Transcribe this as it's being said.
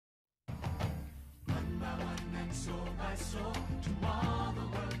sing soul by soul, to all the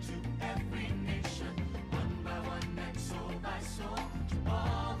world, to every nation, one by one and soul by soul, to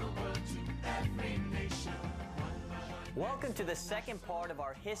all the world, to every nation, one by one. Welcome to the second part of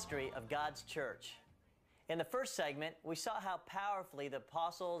our history of God's church. In the first segment, we saw how powerfully the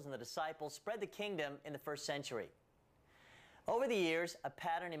apostles and the disciples spread the kingdom in the first century. Over the years, a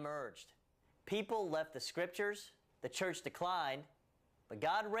pattern emerged. People left the scriptures, the church declined, but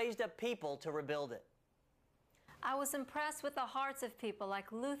God raised up people to rebuild it. I was impressed with the hearts of people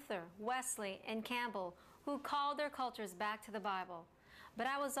like Luther, Wesley, and Campbell, who called their cultures back to the Bible. But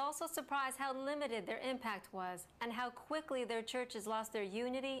I was also surprised how limited their impact was and how quickly their churches lost their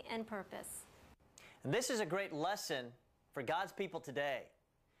unity and purpose. And this is a great lesson for God's people today.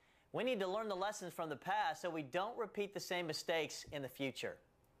 We need to learn the lessons from the past so we don't repeat the same mistakes in the future.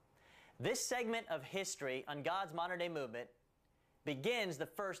 This segment of history on God's modern-day movement begins the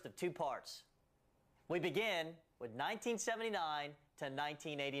first of two parts. We begin with 1979 to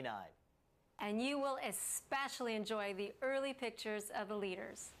 1989. And you will especially enjoy the early pictures of the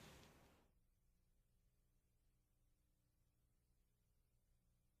leaders.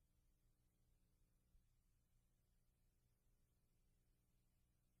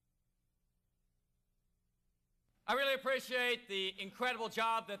 I really appreciate the incredible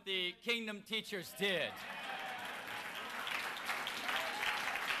job that the Kingdom teachers did.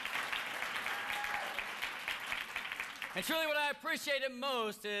 And truly what I appreciated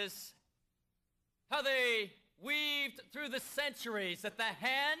most is how they weaved through the centuries that the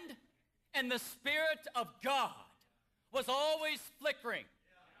hand and the Spirit of God was always flickering.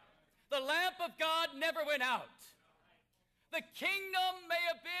 The lamp of God never went out. The kingdom may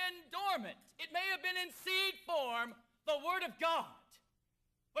have been dormant. It may have been in seed form, the Word of God.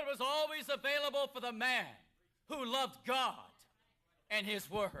 But it was always available for the man who loved God and His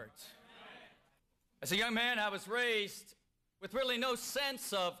Word. As a young man, I was raised with really no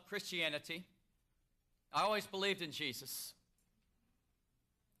sense of Christianity. I always believed in Jesus.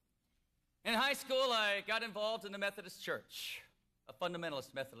 In high school, I got involved in the Methodist Church, a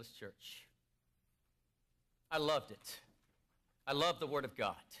fundamentalist Methodist church. I loved it. I loved the Word of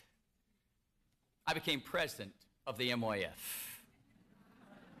God. I became president of the MYF.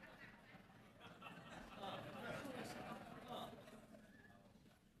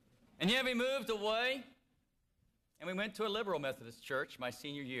 And yet we moved away, and we went to a liberal Methodist church my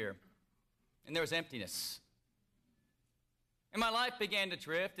senior year, and there was emptiness. And my life began to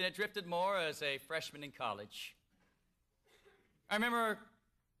drift, and it drifted more as a freshman in college. I remember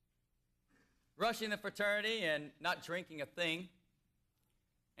rushing the fraternity and not drinking a thing.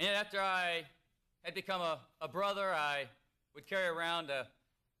 And yet after I had become a brother, I would carry around a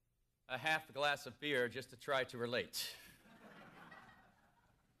half a glass of beer just to try to relate.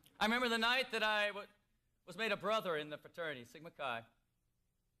 I remember the night that I was made a brother in the fraternity, Sigma Chi.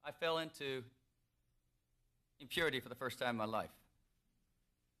 I fell into impurity for the first time in my life.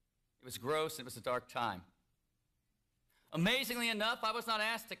 It was gross, and it was a dark time. Amazingly enough, I was not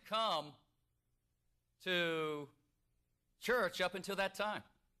asked to come to church up until that time.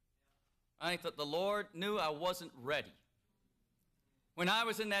 I think that the Lord knew I wasn't ready. When I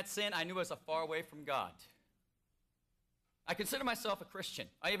was in that sin, I knew I was far away from God. I consider myself a Christian.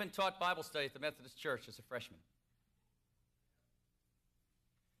 I even taught Bible study at the Methodist Church as a freshman.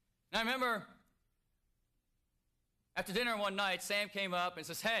 And I remember after dinner one night, Sam came up and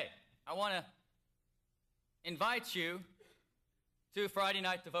says, "Hey, I want to invite you to a Friday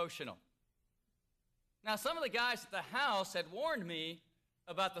night devotional." Now, some of the guys at the house had warned me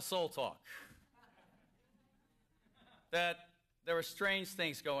about the soul talk, that there were strange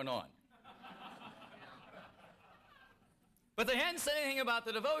things going on. But they hadn't said anything about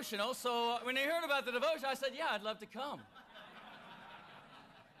the devotional, so when they heard about the devotional, I said, "Yeah, I'd love to come."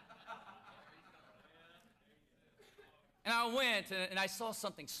 And I went, and I saw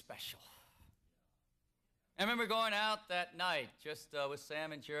something special. I remember going out that night just with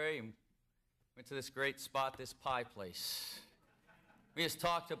Sam and Jerry, and went to this great spot, this pie place. We just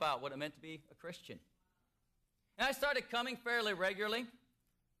talked about what it meant to be a Christian. And I started coming fairly regularly,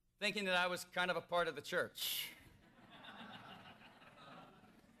 thinking that I was kind of a part of the church.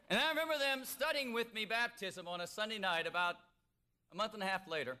 And I remember them studying with me baptism on a Sunday night about a month and a half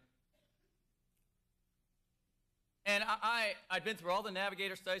later. And I'd been through all the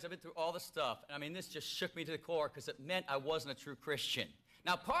Navigator studies, I've been through all the stuff. And I mean, this just shook me to the core because it meant I wasn't a true Christian.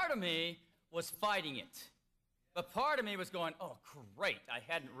 Now, part of me was fighting it. But part of me was going, "Oh, great, I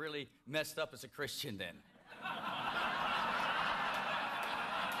hadn't really messed up as a Christian then."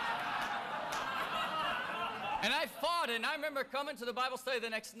 And I fought it, and I remember coming to the Bible study the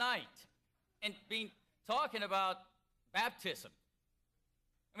next night and being talking about baptism.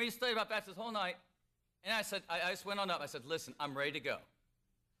 I mean, he studied about baptism the whole night. And I said, I just went on up. I said, listen, I'm ready to go.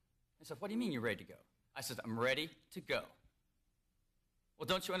 He said, what do you mean you're ready to go? I said, I'm ready to go. Well,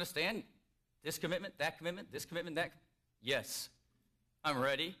 don't you understand? This commitment, that commitment, this commitment, that. Yes, I'm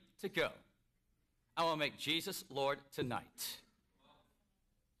ready to go. I want to make Jesus Lord tonight.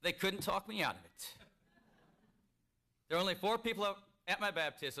 They couldn't talk me out of it. There were only 4 people at my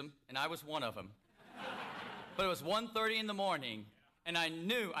baptism, and I was one of them. But it was 1:30 in the morning, and I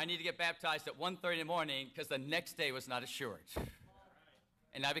knew I needed to get baptized at 1:30 in the morning because the next day was not assured.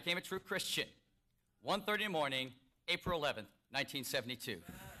 And I became a true Christian. 1:30 in the morning, April 11th, 1972.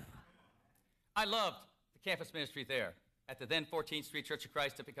 I loved the campus ministry there at the then 14th Street Church of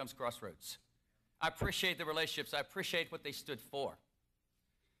Christ that becomes Crossroads. I appreciate the relationships. I appreciate what they stood for.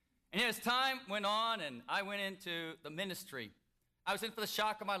 And as time went on and I went into the ministry, I was in for the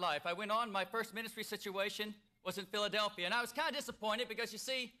shock of my life. I went on, my first ministry situation was in Philadelphia, and I was kind of disappointed because, you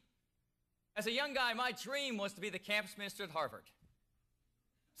see, as a young guy, my dream was to be the campus minister at Harvard.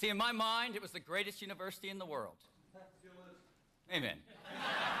 See, in my mind, it was the greatest university in the world. Amen.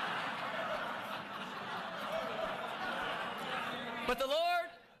 But the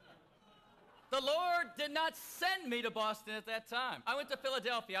Lord did not send me to Boston at that time. I went to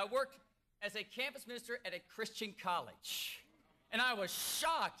Philadelphia. I worked as a campus minister at a Christian college. And I was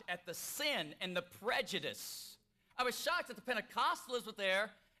shocked at the sin and the prejudice. I was shocked that the Pentecostals were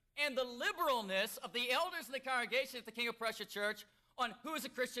there and the liberalness of the elders in the congregation at the King of Prussia Church on who was a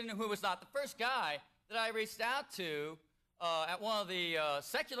Christian and who was not. The first guy that I reached out to at one of the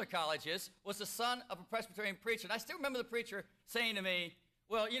secular colleges was the son of a Presbyterian preacher. And I still remember the preacher saying to me,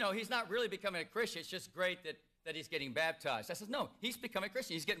 well, you know, he's not really becoming a Christian. It's just great that he's getting baptized. I said, no, he's becoming a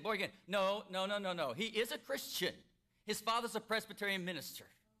Christian. He's getting born again. No. He is a Christian. His father's a Presbyterian minister.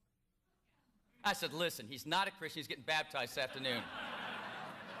 I said, listen, he's not a Christian. He's getting baptized this afternoon.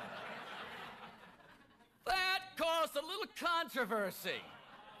 That caused a little controversy.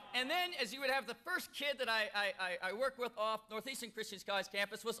 And then, as you would have, the first kid that I worked with off Northeastern Christian College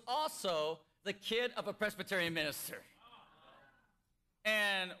campus was also the kid of a Presbyterian minister.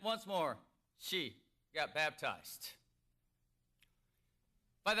 And once more, she got baptized.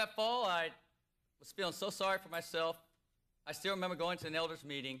 By that fall, I was feeling so sorry for myself. I still remember going to an elders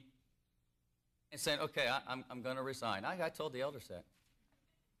meeting and saying, okay, I'm going to resign. I told the elders that.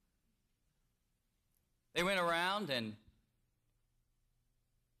 They went around, and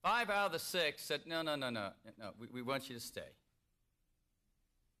 5 out of the 6 said, no, we want you to stay.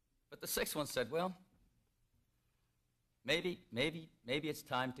 But the 6th one said, well, maybe it's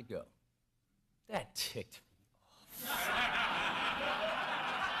time to go. That ticked me off.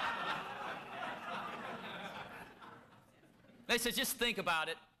 They said, just think about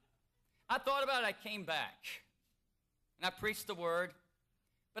it. I thought about it, I came back. And I preached the word,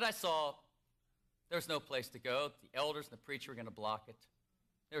 but I saw there was no place to go. The elders and the preacher were going to block it.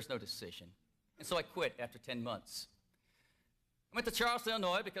 There was no decision. And so I quit after 10 months. I went to Charleston,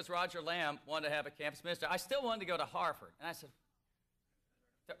 Illinois, because Roger Lamb wanted to have a campus minister. I still wanted to go to Harvard. And I said,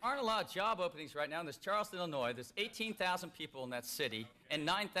 there aren't a lot of job openings right now in this Charleston, Illinois. There's 18,000 people in that city and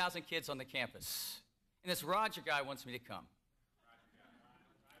 9,000 kids on the campus. And this Roger guy wants me to come.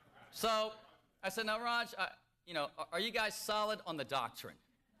 So I said, now, Raj, are you guys solid on the doctrine?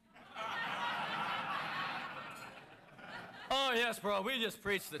 Oh, yes, bro, we just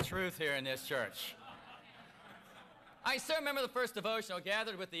preach the truth here in this church. I still remember the first devotional,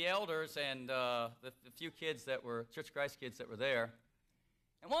 gathered with the elders and the few kids that were, Church of Christ kids that were there.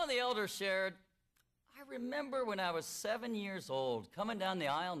 And one of the elders shared, I remember when I was 7 years old, coming down the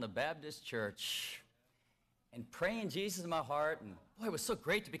aisle in the Baptist church and praying Jesus in my heart, and boy, it was so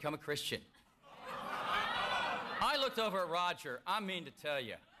great to become a Christian. I looked over at Roger, I mean to tell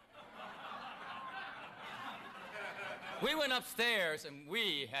you. We went upstairs and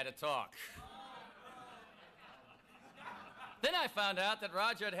we had a talk. Then I found out that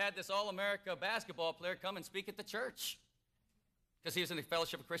Roger had this All-America basketball player come and speak at the church because he was in the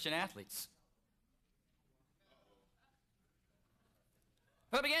Fellowship of Christian Athletes.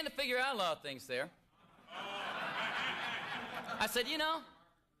 I began to figure out a lot of things there. I said,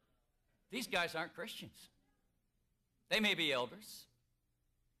 these guys aren't Christians. They may be elders,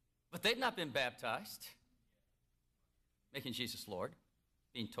 but they've not been baptized, making Jesus Lord,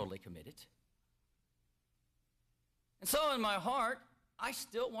 being totally committed. And so in my heart, I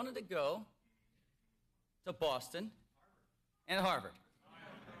still wanted to go to Boston and Harvard.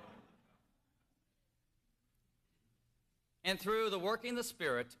 And through the working of the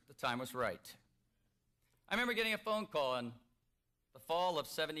Spirit, the time was right. I remember getting a phone call, and the fall of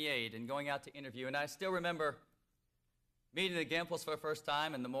 '78 and going out to interview, and I still remember meeting the Gempels for the first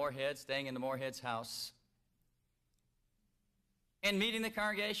time in the Moorhead, staying in the Moorhead's house, and meeting the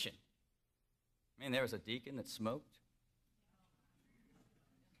congregation. I mean, there was a deacon that smoked.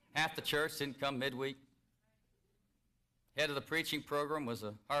 Half the church didn't come midweek. Head of the preaching program was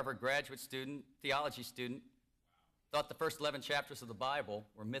a Harvard graduate student, theology student, thought the first 11 chapters of the Bible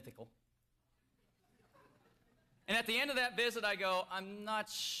were mythical. And at the end of that visit, I go, I'm not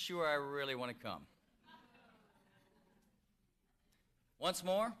sure I really want to come. Once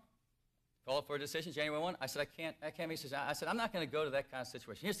more, called for a decision, January 1. I said, I can't make a decision. I said, I'm not going to go to that kind of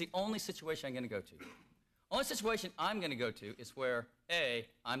situation. Here's the only situation I'm going to go to. Only situation I'm going to go to is where, A,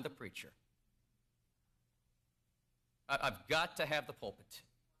 I'm the preacher. I've got to have the pulpit.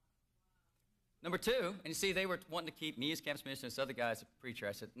 Number two, and you see, they were wanting to keep me as campus minister and this other guy as a preacher.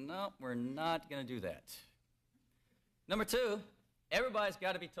 I said, no, we're not going to do that. Number two, everybody's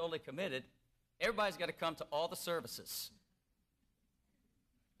got to be totally committed. Everybody's got to come to all the services.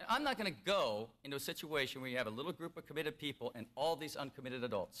 And I'm not going to go into a situation where you have a little group of committed people and all these uncommitted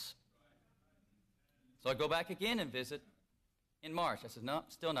adults. So I go back again and visit in March. I said, no,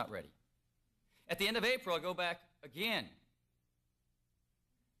 still not ready. At the end of April, I go back again.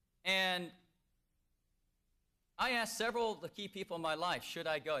 And I asked several of the key people in my life, should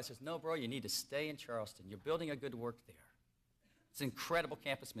I go? I says, no, bro, you need to stay in Charleston. You're building a good work there. It's an incredible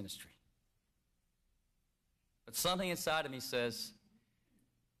campus ministry. But something inside of me says,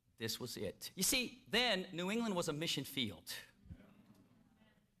 this was it. You see, then New England was a mission field.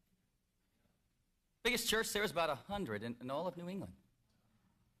 Biggest church there was about 100 in all of New England.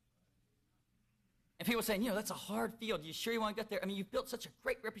 And people saying, that's a hard field. You sure you want to get there? I mean, you've built such a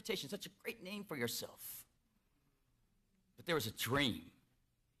great reputation, such a great name for yourself. But there was a dream.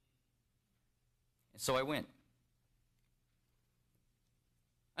 And so I went.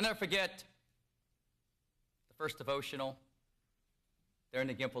 I'll never forget the first devotional there in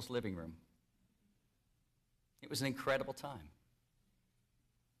the Gempel's living room. It was an incredible time.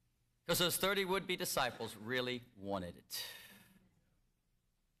 Because those 30 would-be disciples really wanted it.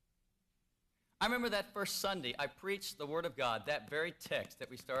 I remember that first Sunday, I preached the Word of God, that very text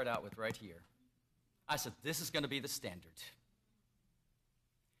that we started out with right here. I said, this is going to be the standard.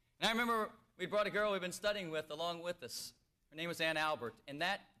 And I remember we brought a girl we've been studying with along with us. Her name was Ann Albert, and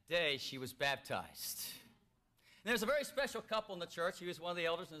that day she was baptized. And there was a very special couple in the church. He was one of the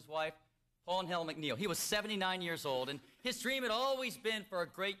elders and his wife, Paul and Helen McNeil. He was 79 years old, and his dream had always been for a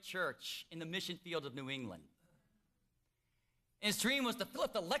great church in the mission field of New England. And his dream was to fill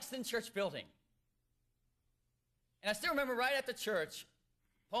up the Lexington church building. And I still remember right after church,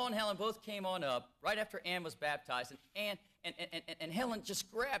 Paul and Helen both came on up right after Ann was baptized, and Helen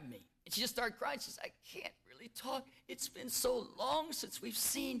just grabbed me. And she just started crying. She said, I can't really talk. It's been so long since we've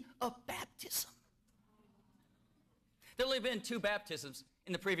seen a baptism. There had only been 2 baptisms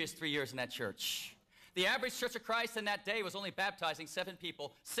in the previous 3 years in that church. The average Church of Christ in that day was only baptizing 7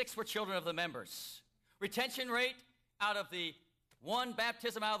 people. 6 were children of the members. Retention rate out of the 1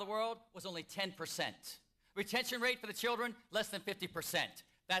 baptism out of the world was only 10%. Retention rate for the children, less than 50%.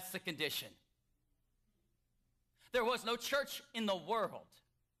 That's the condition. There was no church in the world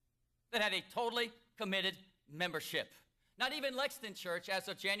that had a totally committed membership. Not even Lexington Church as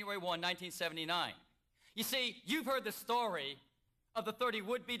of January 1, 1979. You see, you've heard the story of the 30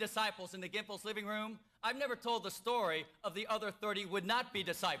 would-be disciples in the Gempel's living room. I've never told the story of the other 30 would-not-be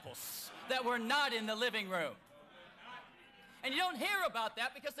disciples that were not in the living room. And you don't hear about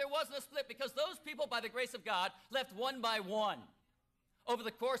that because there wasn't a split, because those people, by the grace of God, left one by one over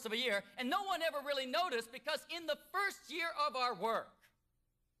the course of a year, and no one ever really noticed, because in the first year of our work,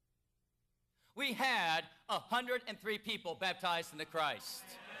 we had 103 people baptized into Christ.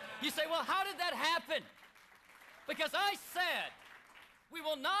 You say, well, how did that happen? Because I said, we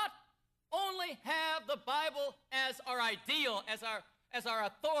will not only have the Bible as our ideal, as our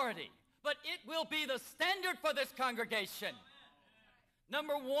authority, but it will be the standard for this congregation.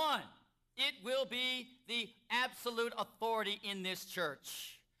 Number 1, it will be the absolute authority in this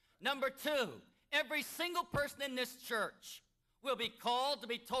church. Number 2, every single person in this church will be called to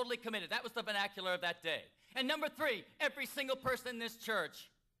be totally committed. That was the vernacular of that day. And number 3, every single person in this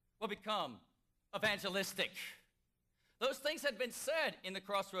church will become evangelistic. Those things had been said in the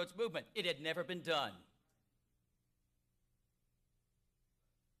Crossroads movement. It had never been done.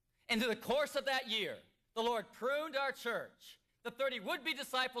 And through the course of that year, the Lord pruned our church. The 30 would-be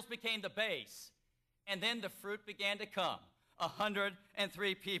disciples became the base. And then the fruit began to come.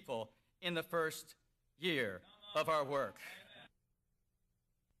 103 people in the first year of our work.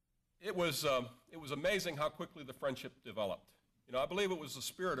 It was amazing how quickly the friendship developed. You know, I believe it was the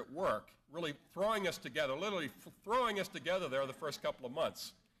Spirit at work, really throwing us together, literally throwing us together there the first couple of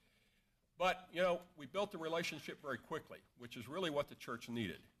months. But, you know, we built the relationship very quickly, which is really what the church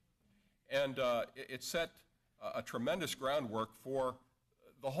needed. And it set a tremendous groundwork for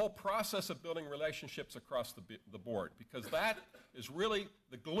the whole process of building relationships across the board, because that is really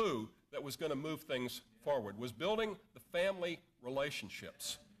the glue that was going to move things forward, was building the family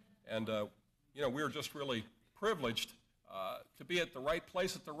relationships. And, you know, we were just really privileged to be at the right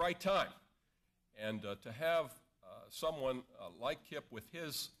place at the right time. And to have someone like Kip with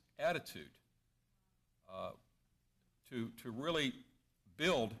his attitude to really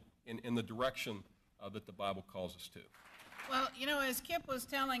build in the direction that the Bible calls us to. Well, you know, as Kip was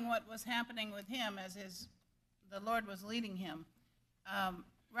telling what was happening with him as the Lord was leading him,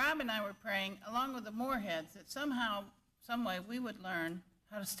 Rob and I were praying, along with the Moorheads, that somehow, some way, we would learn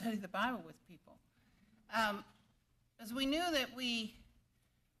how to study the Bible with people. As we knew that we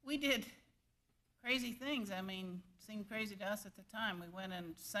did crazy things. I mean, it seemed crazy to us at the time. We went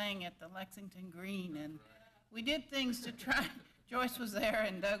and sang at the Lexington Green, and we did things to try. Joyce was there,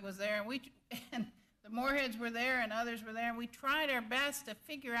 and Doug was there, and the Moorheads were there, and others were there, and we tried our best to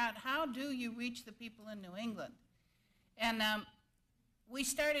figure out how do you reach the people in New England. And we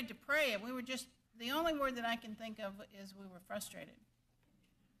started to pray, and we were just, the only word that I can think of is we were frustrated,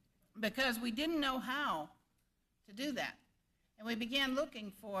 because we didn't know how to do that. And we began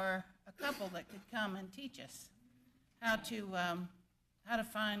looking for a couple that could come and teach us how to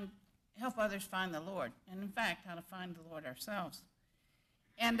help others find the Lord, and in fact, how to find the Lord ourselves.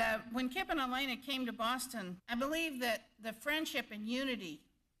 And when Kip and Elena came to Boston, I believe that the friendship and unity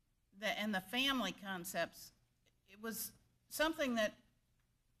and the family concepts, it was something that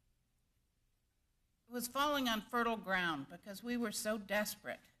was falling on fertile ground, because we were so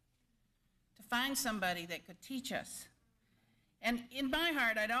desperate to find somebody that could teach us. And in my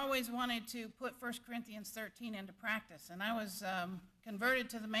heart, I'd always wanted to put 1 Corinthians 13 into practice. And I was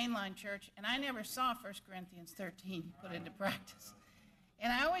converted to the mainline church, and I never saw 1 Corinthians 13 put into practice.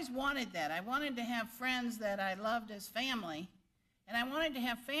 And I always wanted that. I wanted to have friends that I loved as family, and I wanted to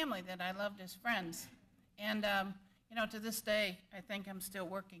have family that I loved as friends. And, you know, to this day, I think I'm still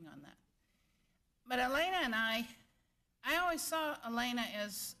working on that. But Elena and I always saw Elena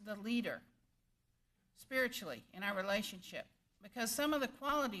as the leader spiritually in our relationship, because some of the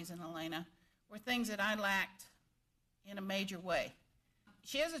qualities in Elena were things that I lacked in a major way.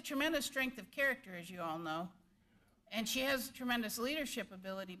 She has a tremendous strength of character, as you all know, and she has tremendous leadership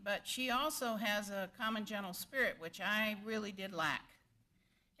ability, but she also has a common gentle spirit, which I really did lack.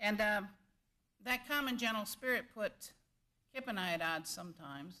 And that common gentle spirit put Kip and I at odds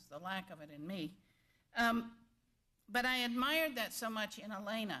sometimes, the lack of it in me. But I admired that so much in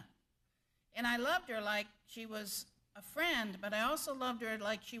Elena. And I loved her like she was a friend, but I also loved her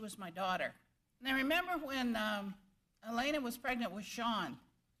like she was my daughter. And I remember when Elena was pregnant with Saun,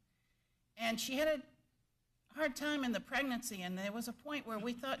 and she had a hard time in the pregnancy, and there was a point where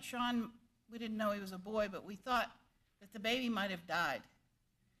we thought Saun, we didn't know he was a boy, but we thought that the baby might have died.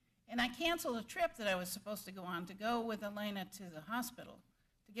 And I canceled a trip that I was supposed to go on to go with Elena to the hospital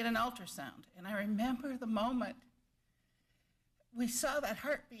to get an ultrasound. And I remember the moment we saw that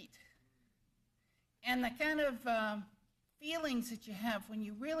heartbeat, and the kind of feelings that you have when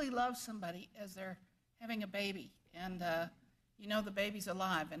you really love somebody as they're having a baby, and you know the baby's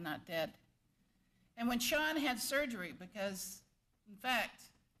alive and not dead. And when Saun had surgery, because, in fact,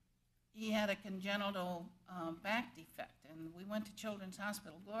 he had a congenital back defect, and we went to Children's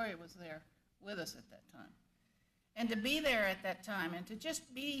Hospital. Gloria was there with us at that time. And to be there at that time and to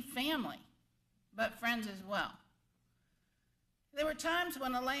just be family, but friends as well. There were times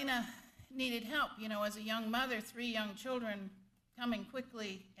when Elena needed help, you know, as a young mother, 3 young children coming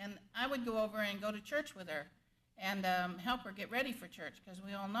quickly, and I would go over and go to church with her and help her get ready for church, because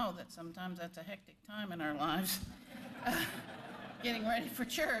we all know that sometimes that's a hectic time in our lives, getting ready for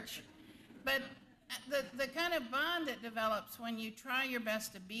church. But the kind of bond that develops when you try your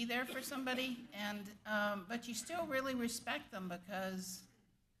best to be there for somebody, and but you still really respect them because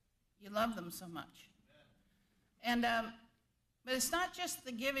you love them so much. And but it's not just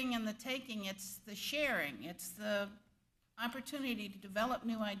the giving and the taking, it's the sharing. It's the opportunity to develop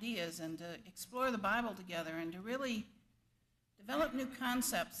new ideas and to explore the Bible together and to really develop new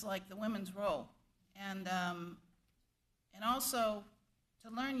concepts like the women's role. And also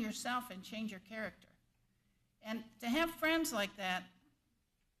to learn yourself and change your character. And to have friends like that,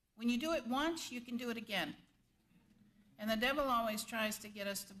 when you do it once, you can do it again. And the devil always tries to get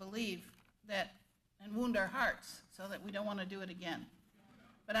us to believe that and wound our hearts so that we don't want to do it again.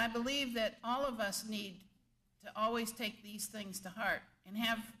 But I believe that all of us need to always take these things to heart and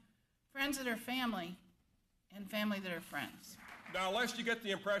have friends that are family and family that are friends. Now, lest you get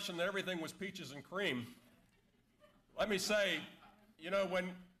the impression that everything was peaches and cream, let me say, you know,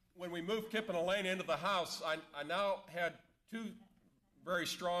 when we moved Kip and Elena into the house, I now had two very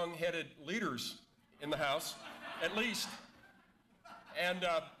strong-headed leaders in the house, at least. And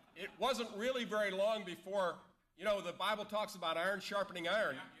it wasn't really very long before, you know, the Bible talks about iron sharpening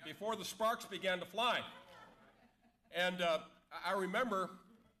iron, before the sparks began to fly. And I remember,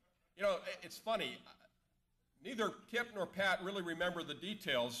 you know, it's funny, neither Kip nor Pat really remember the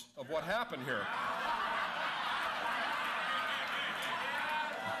details of what happened here.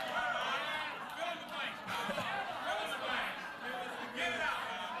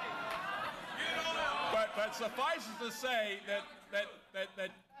 But suffice it to say that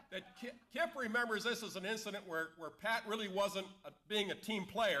Kip remembers this as an incident where Pat really wasn't being a team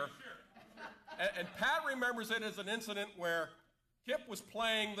player. And Pat remembers it as an incident where Kip was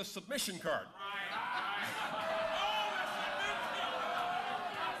playing the submission card.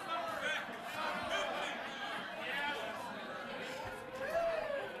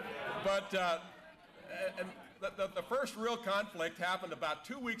 But the first real conflict happened about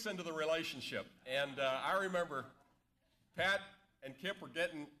 2 weeks into the relationship. And I remember Pat and Kip were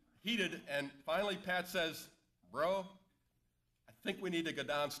getting heated, and finally Pat says, "Bro, I think we need to go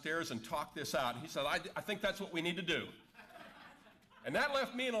downstairs and talk this out." And he said, I think that's what we need to do. And that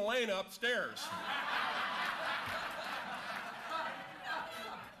left me and Elena upstairs.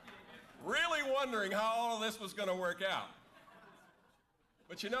 Really wondering how all of this was going to work out.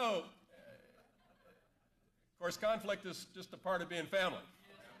 But you know, of course, conflict is just a part of being family.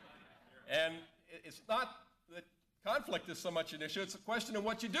 And it's not that conflict is so much an issue, it's a question of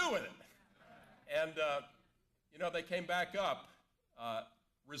what you do with it. And, you know, they came back up,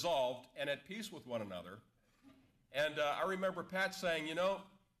 resolved and at peace with one another. And I remember Pat saying, you know,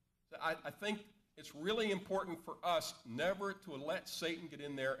 I think it's really important for us never to let Satan get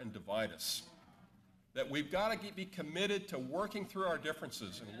in there and divide us. That we've got to be committed to working through our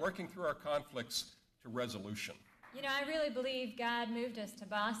differences and working through our conflicts to resolution. You know, I really believe God moved us to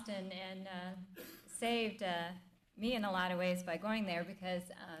Boston and saved me in a lot of ways by going there because,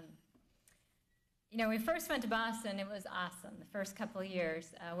 you know, when we first went to Boston, it was awesome. The first couple of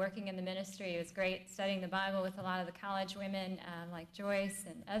years working in the ministry, it was great studying the Bible with a lot of the college women like Joyce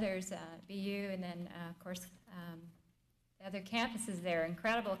and others, BU, and then, of course, the other campuses there,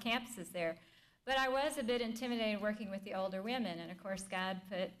 incredible campuses there. But I was a bit intimidated working with the older women, and of course God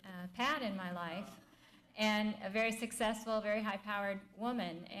put Pat in my life, and a very successful, very high-powered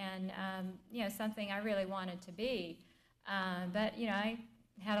woman, and you know, something I really wanted to be. But you know, I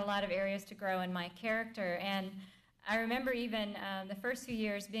had a lot of areas to grow in my character, and I remember even the first few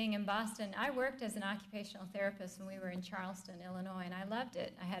years being in Boston, I worked as an occupational therapist when we were in Charleston, Illinois, and I loved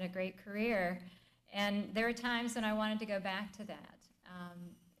it. I had a great career, and there were times when I wanted to go back to that.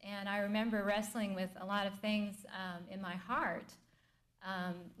 And I remember wrestling with a lot of things in my heart,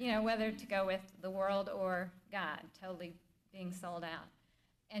 you know, whether to go with the world or God, totally being sold out.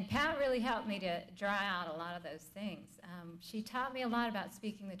 And Pat really helped me to dry out a lot of those things. She taught me a lot about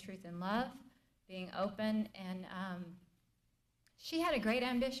speaking the truth in love, being open, and she had a great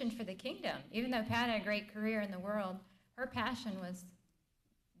ambition for the kingdom. Even though Pat had a great career in the world, her passion was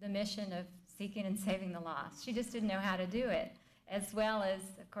the mission of seeking and saving the lost. She just didn't know how to do it, as well as,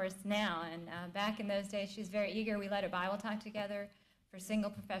 of course, now. And back in those days, she was very eager. We led a Bible talk together for single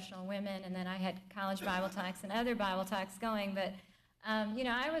professional women, and then I had college Bible talks and other Bible talks going. But, you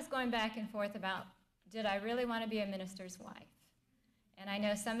know, I was going back and forth about, did I really want to be a minister's wife? And I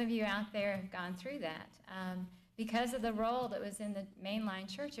know some of you out there have gone through that. Because of the role that was in the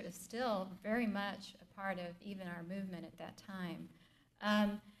mainline church, it was still very much a part of even our movement at that time.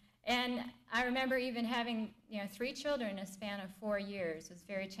 And I remember even having, you know, 3 children in a span of 4 years. It was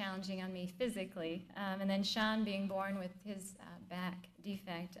very challenging on me physically. And then Saun being born with his back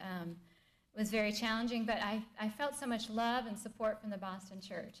defect was very challenging. But I felt so much love and support from the Boston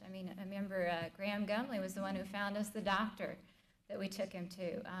church. I mean, I remember Graham Gumley was the one who found us the doctor that we took him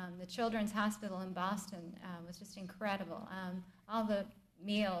to. The Children's Hospital in Boston was just incredible. All the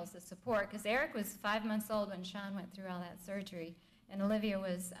meals, the support, because Eric was 5 months old when Saun went through all that surgery. And Olivia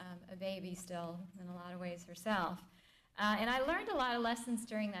was a baby still, in a lot of ways, herself. And I learned a lot of lessons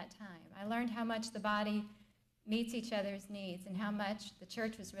during that time. I learned how much the body meets each other's needs and how much the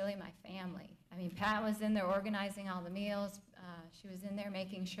church was really my family. I mean, Pat was in there organizing all the meals. She was in there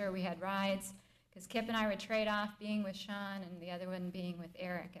making sure we had rides, because Kip and I would trade off being with Saun and the other one being with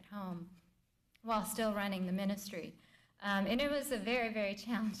Eric at home while still running the ministry. And it was a very, very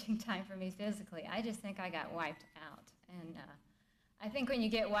challenging time for me physically. I just think I got wiped out. And I think when you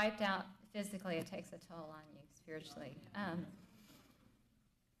get wiped out physically, it takes a toll on you spiritually.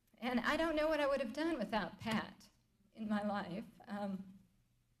 And I don't know what I would have done without Pat in my life.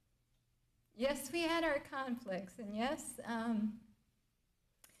 Yes, we had our conflicts, and yes,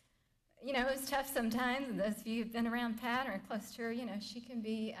 you know, it was tough sometimes. And those of you who've been around Pat or close to her, you know, she can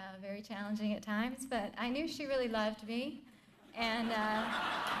be very challenging at times, but I knew she really loved me, and,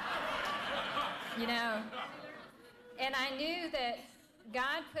 you know, and I knew that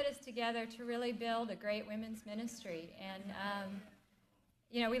God put us together to really build a great women's ministry, and,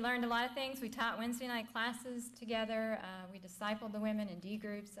 you know, we learned a lot of things. We taught Wednesday night classes together. We discipled the women in D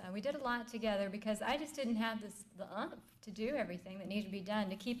groups. We did a lot together because I just didn't have the oomph to do everything that needed to be done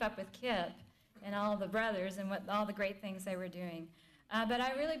to keep up with Kip and all the brothers and all the great things they were doing. But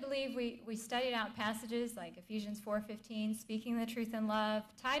I really believe we studied out passages like Ephesians 4:15, speaking the truth in love.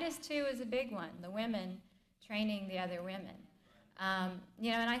 Titus 2 is a big one, the women training the other women.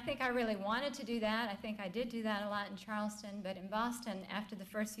 You know, and I think I really wanted to do that. I think I did do that a lot in Charleston, but in Boston, after the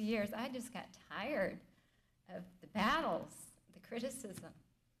first few years, I just got tired of the battles, the criticism,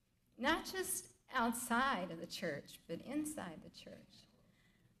 not just outside of the church, but inside the church.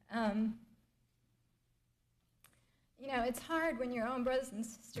 You know, it's hard when your own brothers and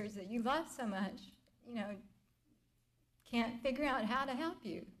sisters that you love so much, you know, can't figure out how to help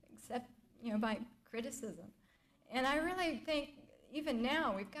you, except, you know, by criticism. And I really think, even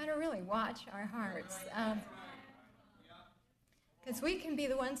now, we've got to really watch our hearts. Because we can be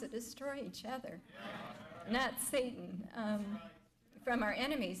the ones that destroy each other. Not Satan from our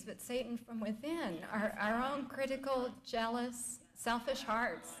enemies, but Satan from within, our own critical, jealous, selfish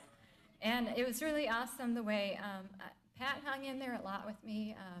hearts. And it was really awesome the way Pat hung in there a lot with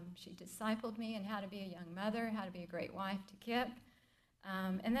me. She discipled me in how to be a young mother, how to be a great wife to Kip,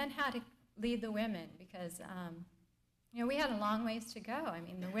 and then how to lead the women, because you know, we had a long ways to go. I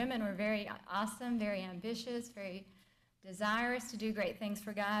mean, the women were very awesome, very ambitious, very desirous to do great things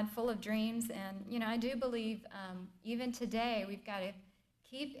for God, full of dreams. And, you know, I do believe even today we've got to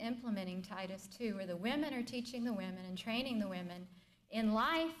keep implementing Titus 2, where the women are teaching the women and training the women in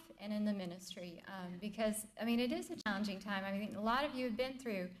life and in the ministry. Because, I mean, it is a challenging time. I mean, a lot of you have been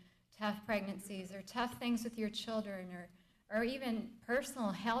through tough pregnancies or tough things with your children, or even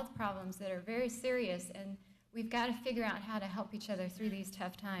personal health problems that are very serious. And we've got to figure out how to help each other through these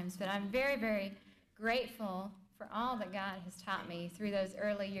tough times. But I'm very, very grateful for all that God has taught me through those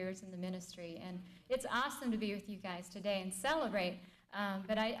early years in the ministry. And it's awesome to be with you guys today and celebrate.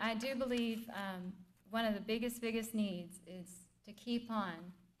 But I do believe one of the biggest needs is to keep on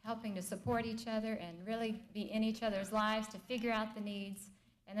helping to support each other and really be in each other's lives, to figure out the needs.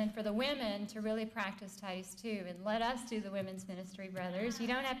 And then for the women to really practice Titus 2 and let us do the women's ministry, brothers. You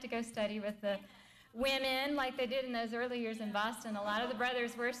don't have to go study with the women like they did in those early years in Boston. A lot of the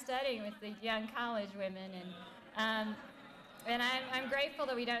brothers were studying with the young college women, and I'm grateful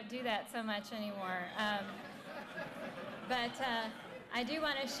that we don't do that so much anymore. But I do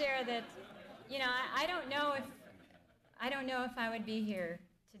want to share that, you know, I don't know if I would be here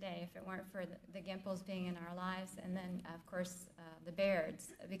today if it weren't for the Gempels being in our lives, and then of course the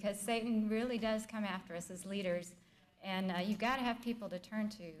Bairds, because Satan really does come after us as leaders. And you've got to have people to turn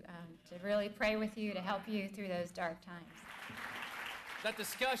to really pray with you, to help you through those dark times. That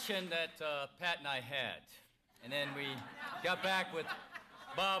discussion that Pat and I had, and then we got back with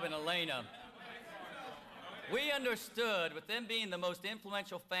Bob and Elena, we understood, with them being the most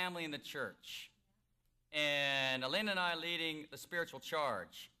influential family in the church, and Elena and I leading the spiritual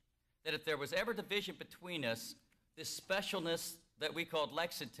charge, that if there was ever division between us, this specialness that we called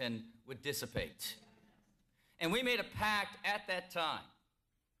Lexington would dissipate. And we made a pact at that time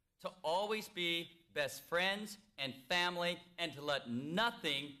to always be best friends and family and to let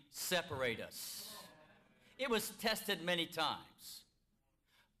nothing separate us. It was tested many times.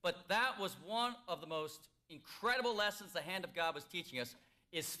 But that was one of the most incredible lessons the hand of God was teaching us,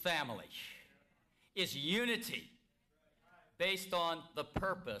 is family, is unity based on the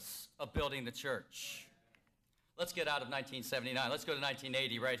purpose of building the church. Let's get out of 1979. Let's go to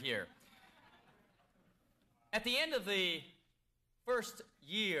 1980 right here. At the end of the first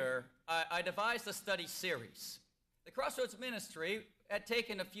year, I devised a study series. The Crossroads ministry had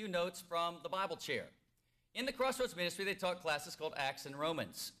taken a few notes from the Bible chair. In the Crossroads ministry, they taught classes called Acts and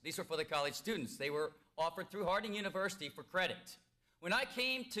Romans. These were for the college students. They were offered through Harding University for credit. When I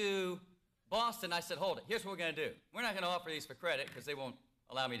came to Boston, I said, hold it, here's what we're going to do. We're not going to offer these for credit because they won't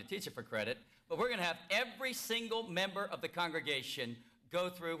allow me to teach it for credit, but we're going to have every single member of the congregation go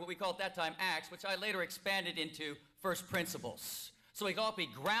through what we called at that time Acts, which I later expanded into first principles, so we could all be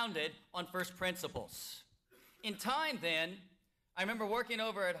grounded on first principles. In time then, I remember working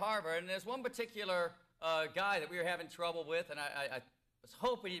over at Harvard, and there's one particular guy that we were having trouble with, and I was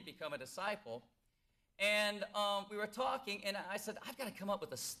hoping he'd become a disciple. And we were talking, and I said, I've got to come up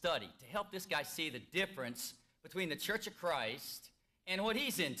with a study to help this guy see the difference between the Church of Christ and what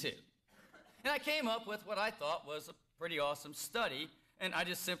he's into. And I came up with what I thought was a pretty awesome study, and I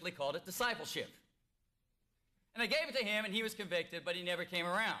just simply called it discipleship. And I gave it to him, and he was convicted, but he never came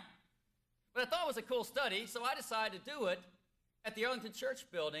around. But I thought it was a cool study, so I decided to do it at the Arlington Church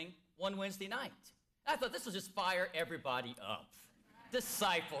building one Wednesday night. I thought this will just fire everybody up.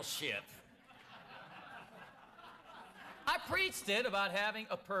 Discipleship. I preached it about having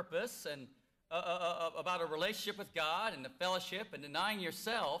a purpose and about a relationship with God and the fellowship and denying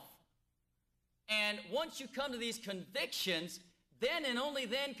yourself. And once you come to these convictions, then and only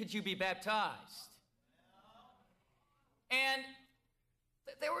then could you be baptized. And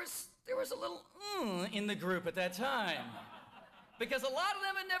there was a little in the group at that time, because a lot of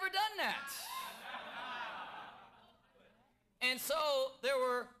them had never done that. And so there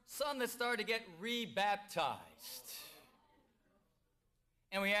were some that started to get rebaptized.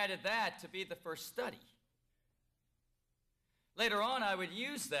 And we added that to be the first study. Later on, I would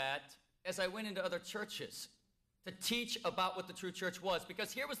use that as I went into other churches to teach about what the true church was,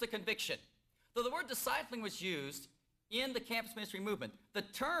 because here was the conviction. Though the word discipling was used in the campus ministry movement, the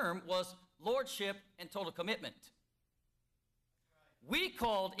term was lordship and total commitment. We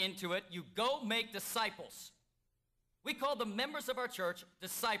called into it, you go make disciples. We called the members of our church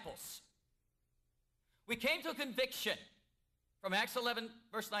disciples. We came to a conviction from Acts 11,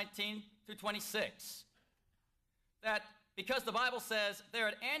 verse 19 through 26, that because the Bible says there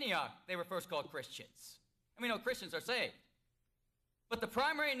at Antioch they were first called Christians. And we know Christians are saved. But the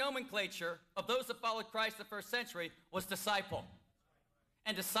primary nomenclature of those that followed Christ the first century was disciple.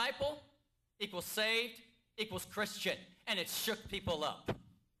 And disciple equals saved equals Christian. And it shook people up.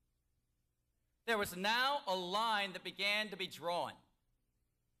 There was now a line that began to be drawn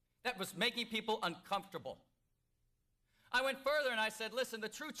that was making people uncomfortable. I went further and I said, listen, the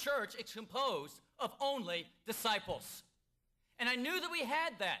true church is composed of only disciples. And I knew that we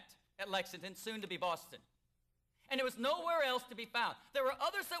had that at Lexington, soon to be Boston. And it was nowhere else to be found. There were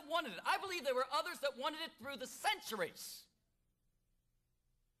others that wanted it. I believe there were others that wanted it through the centuries.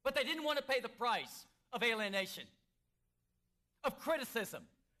 But they didn't want to pay the price of alienation, of criticism,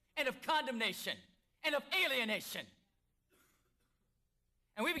 and of condemnation, and of alienation.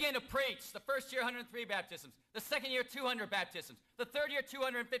 And we began to preach. The first year, 103 baptisms. The second year, 200 baptisms. The third year,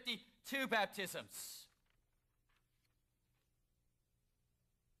 252 baptisms.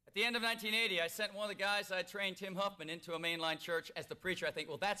 At the end of 1980, I sent one of the guys I trained, Tim Huffman, into a mainline church as the preacher. I think,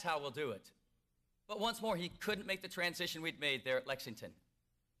 well, that's how we'll do it. But once more, he couldn't make the transition we'd made there at Lexington.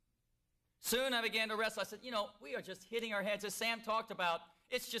 Soon I began to wrestle. I said, you know, we are just hitting our heads. As Sam talked about,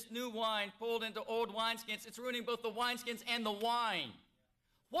 it's just new wine pulled into old wineskins. It's ruining both the wineskins and the wine.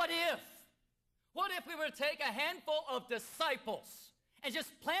 What if? What if we were to take a handful of disciples and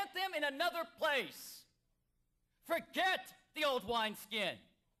just plant them in another place? Forget the old wineskin.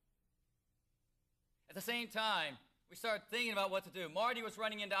 At the same time, we started thinking about what to do. Marty was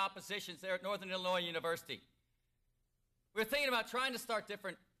running into oppositions there at Northern Illinois University. We were thinking about trying to start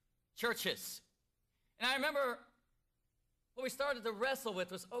different churches. And I remember what we started to wrestle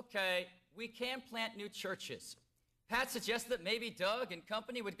with was, okay, we can plant new churches. Pat suggested that maybe Doug and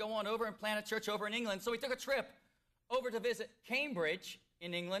company would go on over and plant a church over in England. So we took a trip over to visit Cambridge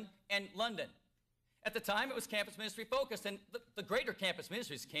in England and London. At the time, it was campus ministry focused, and the greater campus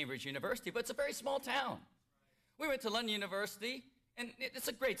ministry is Cambridge University, but it's a very small town. We went to London University, and it's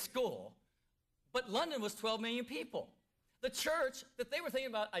a great school, but London was 12 million people. The church that they were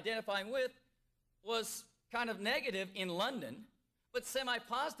thinking about identifying with was kind of negative in London, but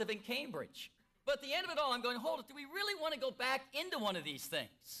semi-positive in Cambridge. But at the end of it all, I'm going, hold it, do we really want to go back into one of these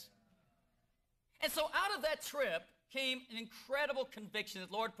things? And so out of that trip came an incredible conviction that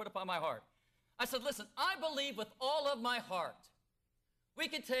the Lord put upon my heart. I said, listen, I believe with all of my heart we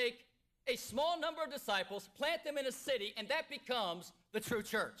can take a small number of disciples, plant them in a city, and that becomes the true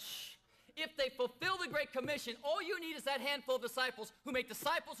church. If they fulfill the Great Commission, all you need is that handful of disciples who make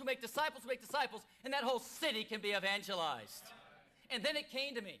disciples, who make disciples, who make disciples, and that whole city can be evangelized. And then it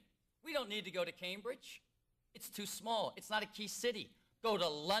came to me. We don't need to go to Cambridge. It's too small. It's not a key city. Go to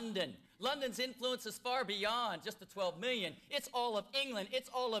London. London's influence is far beyond just the 12 million. It's all of England. It's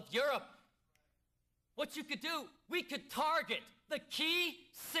all of Europe. What you could do, we could target the key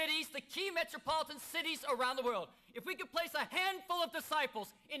cities, the key metropolitan cities around the world. If we could place a handful of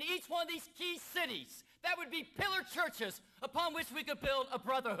disciples in each one of these key cities, that would be pillar churches upon which we could build a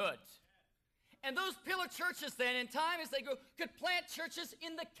brotherhood. And those pillar churches then, in time as they grew, could plant churches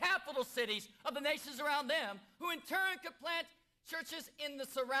in the capital cities of the nations around them, who in turn could plant churches in the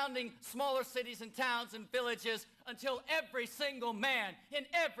surrounding smaller cities and towns and villages until every single man in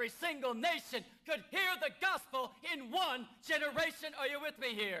every single nation could hear the gospel in one generation. Are you with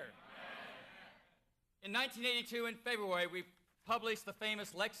me here? In 1982, in February, we published the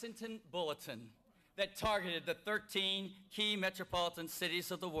famous Lexington Bulletin that targeted the 13 key metropolitan cities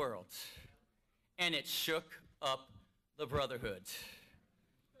of the world. And it shook up the Brotherhood.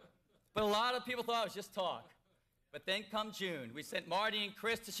 But a lot of people thought it was just talk. But then come June, we sent Marty and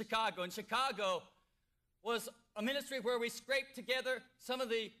Chris to Chicago. And Chicago was a ministry where we scraped together some of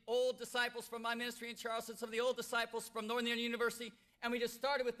the old disciples from my ministry in Charleston, some of the old disciples from Northern University, and we just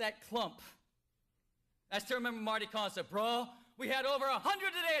started with that clump. I still remember Marty calling and said, "Bro, we had over 100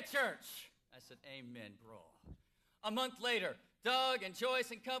 today at church." I said, "Amen, bro." A month later, Doug and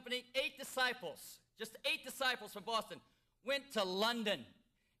Joyce and company, 8 disciples, just 8 disciples from Boston, went to London.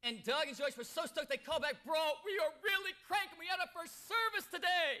 And Doug and Joyce were so stoked, they called back, "Bro, we are really cranking. We had our first service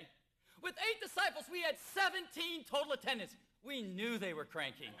today." With 8 disciples, we had 17 total attendance. We knew they were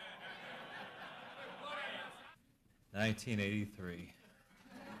cranking. 1983.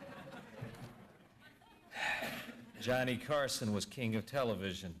 Johnny Carson was king of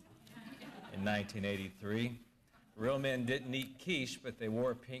television in 1983. Real men didn't eat quiche, but they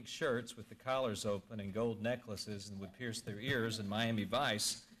wore pink shirts with the collars open and gold necklaces and would pierce their ears, and Miami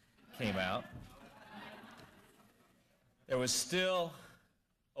Vice came out. There was still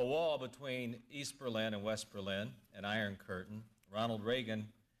a wall between East Berlin and West Berlin, an Iron Curtain. Ronald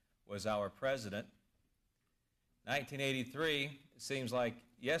Reagan was our president. 1983 seems like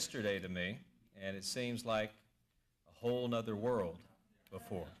yesterday to me, and it seems like a whole nother world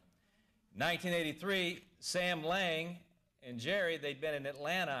before. 1983, Sam Lang and Jerry, they'd been in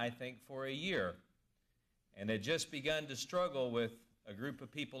Atlanta, I think, for a year, and had just begun to struggle with a group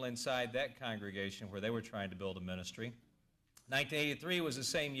of people inside that congregation where they were trying to build a ministry. 1983 was the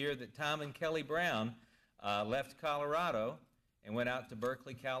same year that Tom and Kelly Brown left Colorado and went out to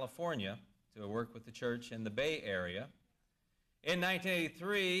Berkeley, California to work with the church in the Bay Area. In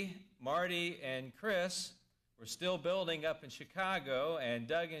 1983, Marty and Chris were still building up in Chicago, and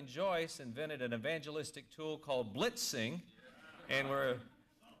Doug and Joyce invented an evangelistic tool called blitzing, and were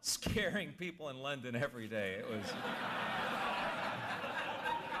scaring people in London every day. It was...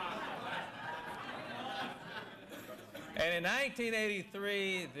 And in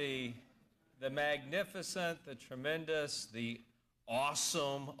 1983, the magnificent, the tremendous, the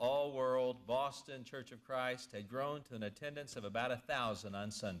awesome, all-world Boston Church of Christ had grown to an attendance of about 1,000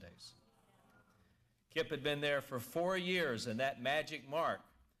 on Sundays. Kip had been there for 4 years, and that magic mark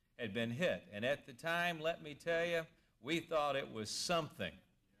had been hit. And at the time, let me tell you, we thought it was something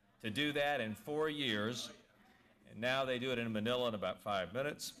to do that in 4 years. And now they do it in Manila in about 5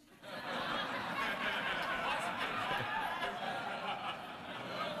 minutes.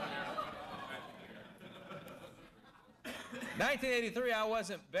 1983, I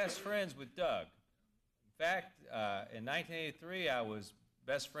wasn't best friends with Doug. In fact, in 1983, I was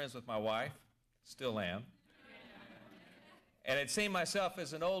best friends with my wife, still am. And had seen myself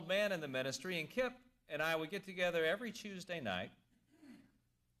as an old man in the ministry, and Kip and I would get together every Tuesday night.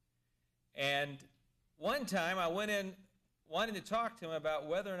 And one time I went in wanting to talk to him about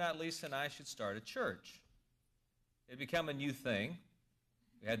whether or not Lisa and I should start a church. It had become a new thing.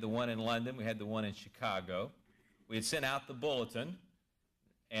 We had the one in London, we had the one in Chicago. We had sent out the bulletin,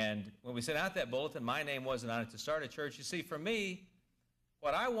 and when we sent out that bulletin, my name wasn't on it to start a church. You see, for me,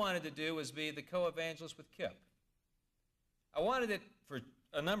 what I wanted to do was be the co-evangelist with Kip. I wanted it for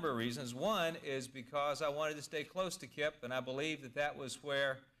a number of reasons. One is because I wanted to stay close to Kip, and I believed that that was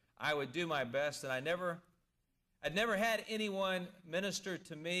where I would do my best, and I'd never had anyone minister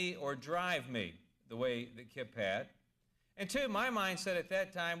to me or drive me the way that Kip had. And two, my mindset at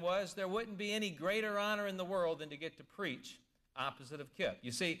that time was there wouldn't be any greater honor in the world than to get to preach opposite of Kip.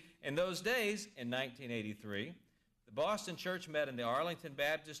 You see, in those days, in 1983, the Boston church met in the Arlington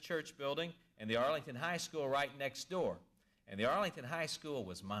Baptist Church building and the Arlington High School right next door. And the Arlington High School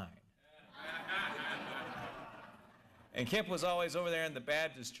was mine. And Kip was always over there in the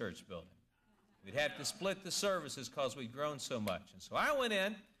Baptist Church building. We'd have to split the services because we'd grown so much. And so I went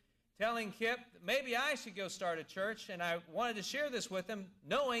in telling Kip that maybe I should go start a church, and I wanted to share this with him,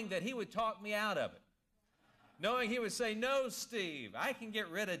 knowing that he would talk me out of it. Knowing he would say, "No, Steve, I can get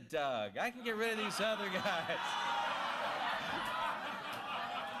rid of Doug. I can get rid of these other guys.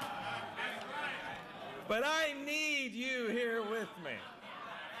 But I need you here with me."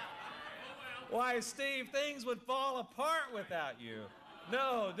 Why, Steve, things would fall apart without you.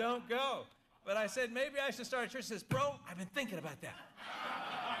 No, don't go. But I said, maybe I should start a church. He says, bro, I've been thinking about that.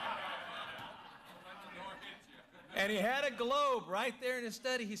 And he had a globe right there in his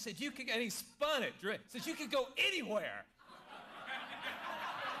study. He said, you could, and he spun it. He said, you could go anywhere.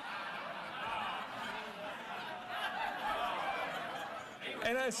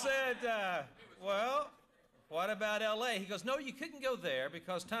 And I said, well, what about L.A.? He goes, no, you couldn't go there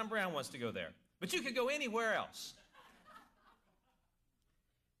because Tom Brown wants to go there. But you could go anywhere else.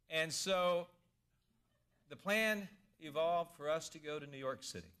 And so the plan evolved for us to go to New York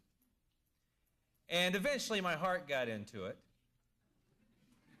City. And eventually my heart got into it.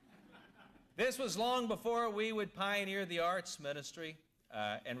 This was long before we would pioneer the arts ministry,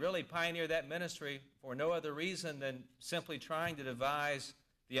 and really pioneer that ministry for no other reason than simply trying to devise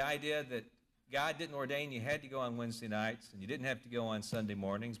the idea that God didn't ordain you had to go on Wednesday nights and you didn't have to go on Sunday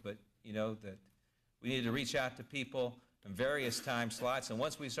mornings, but you know that we needed to reach out to people in various time slots. And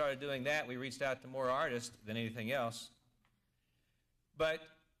once we started doing that, we reached out to more artists than anything else. But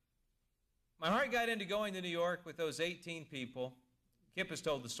my heart got into going to New York with those 18 people. Kip has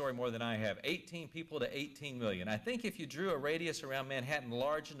told the story more than I have. 18 people to 18 million. I think if you drew a radius around Manhattan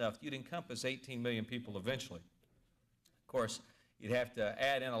large enough, you'd encompass 18 million people eventually. Of course, you'd have to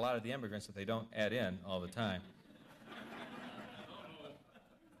add in a lot of the immigrants that they don't add in all the time.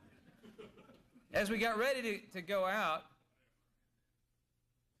 As we got ready to go out,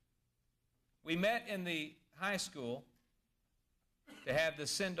 we met in the high school to have the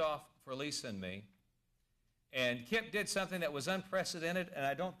send-off for Lisa and me. And Kip did something that was unprecedented and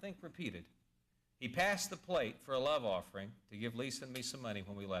I don't think repeated. He passed the plate for a love offering to give Lisa and me some money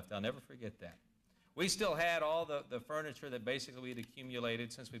when we left. I'll never forget that. We still had all the furniture that basically we'd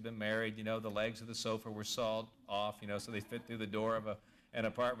accumulated since we've been married. You know, the legs of the sofa were sawed off, you know, so they fit through the door of an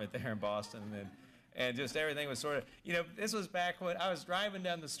apartment there in Boston. And just everything was sort of, you know, this was back when I was driving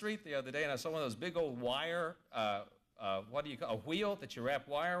down the street the other day and I saw one of those big old wire, what do you call, a wheel that you wrap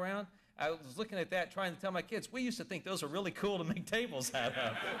wire around. I was looking at that trying to tell my kids, we used to think those were really cool to make tables out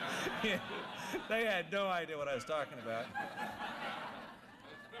of. Yeah, they had no idea what I was talking about.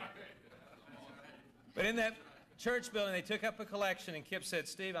 But in that church building, they took up a collection, and Kip said,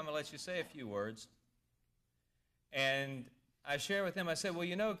 Steve, I'm going to let you say a few words. And I shared with him, I said, well,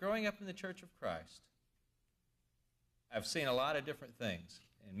 you know, growing up in the Church of Christ, I've seen a lot of different things,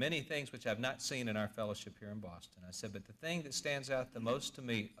 and many things which I've not seen in our fellowship here in Boston. I said, but the thing that stands out the most to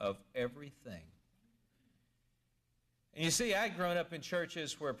me of everything, and you see, I'd grown up in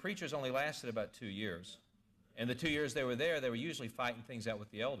churches where preachers only lasted about 2 years. And the 2 years they were there, they were usually fighting things out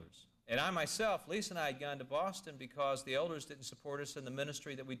with the elders. And I myself, Lisa and I had gone to Boston because the elders didn't support us in the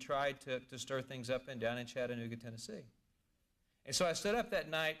ministry that we tried to stir things up in down in Chattanooga, Tennessee. And so I stood up that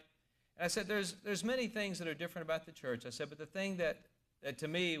night, and I said, there's many things that are different about the church. I said, but the thing that to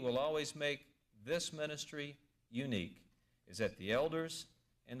me will always make this ministry unique is that the elders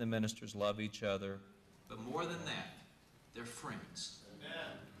and the ministers love each other. But more than that, they're friends. Amen.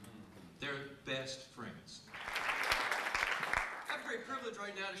 They're best friends. I have a great privilege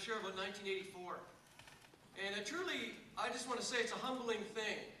right now to share about 1984. And I just want to say it's a humbling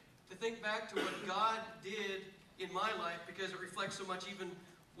thing to think back to what God did in my life, because it reflects so much even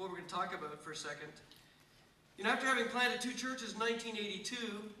what we're going to talk about for a second. You know, after having planted 2 churches in 1982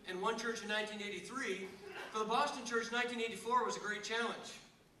 and 1 church in 1983, for the Boston church, 1984 was a great challenge.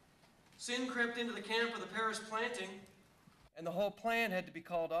 Sin crept into the camp of the Paris planting, and the whole plan had to be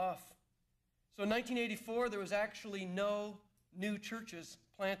called off. So in 1984, there was actually no new churches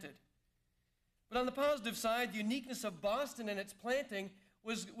planted. But on the positive side, the uniqueness of Boston and its planting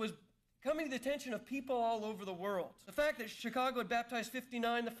was coming to the attention of people all over the world. The fact that Chicago had baptized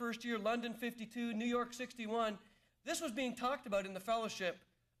 59 the first year, London 52, New York 61, this was being talked about in the fellowship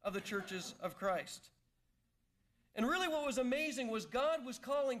of the churches of Christ. And really what was amazing was God was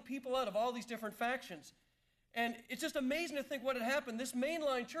calling people out of all these different factions. And it's just amazing to think what had happened. This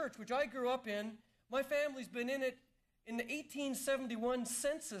mainline church, which I grew up in, my family's been in it in the 1871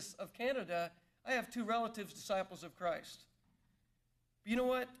 census of Canada. I have 2 relatives, disciples of Christ. But you know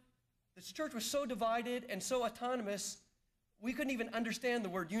what? This church was so divided and so autonomous, we couldn't even understand the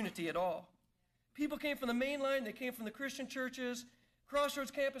word unity at all. People came from the mainline, they came from the Christian churches,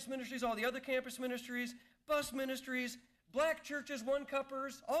 Crossroads campus ministries, all the other campus ministries, bus ministries, black churches,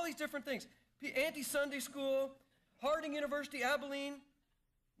 one-cuppers, all these different things. Anti-Sunday school, Harding University, Abilene,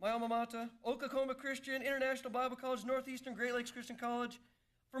 my alma mater, Oklahoma Christian, International Bible College, Northeastern, Great Lakes Christian College,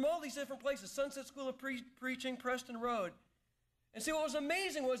 from all these different places, Sunset School of Preaching, Preston Road. And see, what was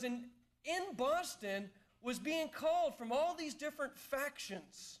amazing was in Boston was being called from all these different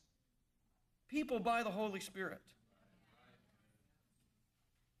factions. people by the Holy Spirit.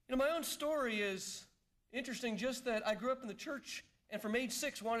 You know, my own story is interesting, just that I grew up in the church and from age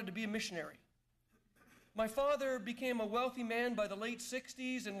 6 wanted to be a missionary. My father became a wealthy man by the late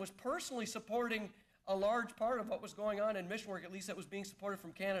 60s and was personally supporting a large part of what was going on in mission work, at least that was being supported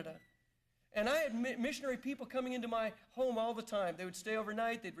from Canada. And I had missionary people coming into my home all the time. They would stay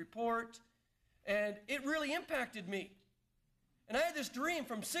overnight, they'd report, and it really impacted me. And I had this dream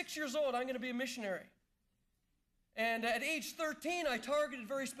from 6 years old, I'm going to be a missionary. And at age 13, I targeted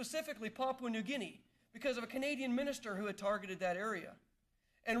very specifically Papua New Guinea because of a Canadian minister who had targeted that area.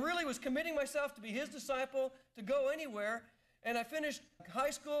 And really was committing myself to be his disciple, to go anywhere. And I finished high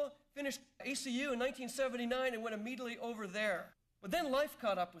school, finished ACU in 1979, and went immediately over there. But then life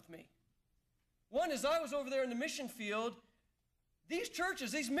caught up with me. One is I was over there in the mission field. These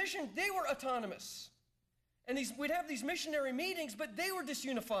churches, these missions, they were autonomous. And we'd have these missionary meetings, but they were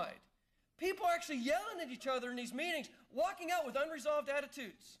disunified. People are actually yelling at each other in these meetings, walking out with unresolved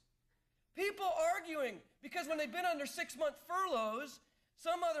attitudes. People arguing because when they've been under 6-month furloughs,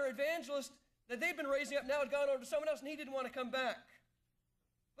 some other evangelist that they'd been raising up now had gone over to someone else and he didn't want to come back.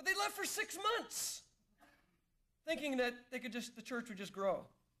 But they left for 6 months, thinking that the church would just grow.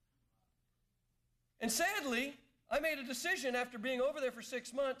 And sadly, I made a decision after being over there for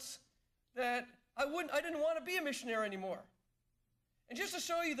 6 months that I didn't want to be a missionary anymore. And just to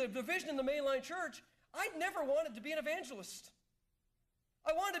show you the division in the mainline church, I'd never wanted to be an evangelist.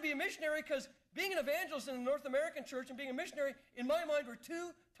 I wanted to be a missionary because being an evangelist in the North American church and being a missionary, in my mind, were two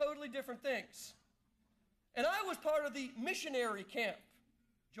totally different things. And I was part of the missionary camp.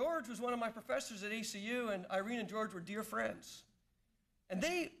 George was one of my professors at ACU, and Irene and George were dear friends. And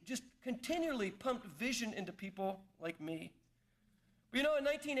they just continually pumped vision into people like me. But you know, in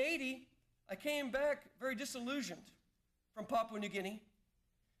 1980, I came back very disillusioned from Papua New Guinea.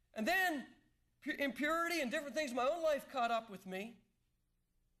 And then impurity and different things in my own life caught up with me.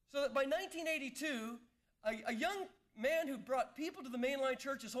 So that by 1982, a young man who brought people to the mainline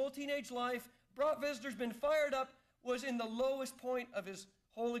church his whole teenage life, brought visitors, been fired up, was in the lowest point of his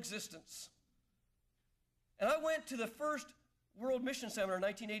whole existence. And I went to the first World Mission Seminar in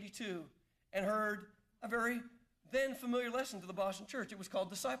 1982 and heard a very then familiar lesson to the Boston church. It was called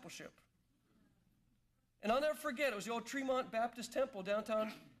discipleship. And I'll never forget, it was the old Tremont Baptist Temple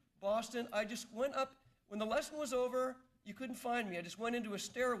downtown Boston. I just went up, when the lesson was over, you couldn't find me. I just went into a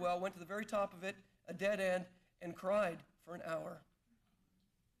stairwell, went to the very top of it, a dead end, and cried for an hour.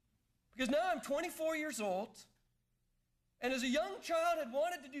 Because now I'm 24 years old, and as a young child had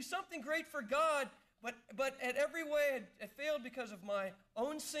wanted to do something great for God, but at every way had failed because of my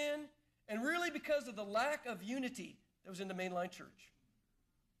own sin, and really because of the lack of unity that was in the mainline church.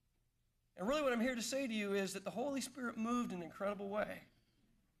 And really what I'm here to say to you is that the Holy Spirit moved in an incredible way.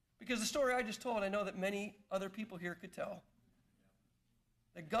 Because the story I just told, I know that many other people here could tell.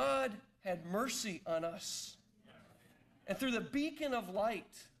 That God had mercy on us. And through the beacon of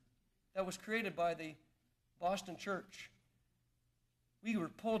light that was created by the Boston church, we were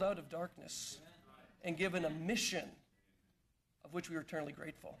pulled out of darkness and given a mission of which we are eternally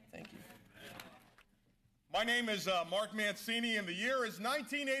grateful. Thank you. My name is Mark Mancini, and the year is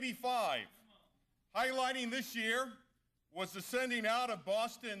 1985. Highlighting this year was the sending out of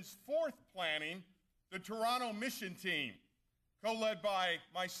Boston's fourth planning, the Toronto mission team, co-led by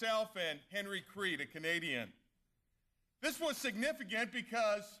myself and Henry Creed, a Canadian. This was significant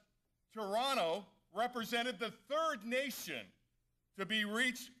because Toronto represented the third nation to be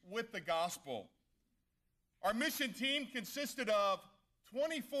reached with the gospel. Our mission team consisted of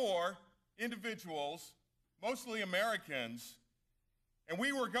 24 individuals, mostly Americans, and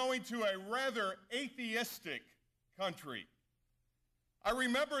we were going to a rather atheistic country. I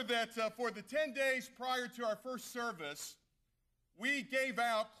remember that for the 10 days prior to our first service, we gave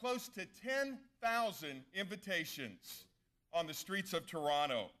out close to 10,000 invitations on the streets of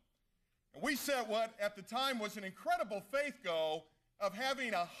Toronto. And we set what at the time was an incredible faith goal of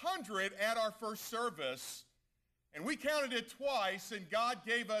having 100 at our first service. And we counted it twice, and God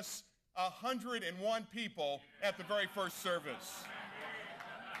gave us 101 people at the very first service.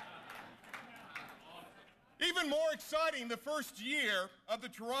 Even more exciting, the first year of the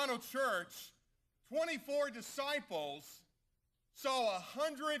Toronto church, 24 disciples saw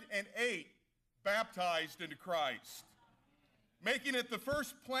 108 baptized into Christ, making it the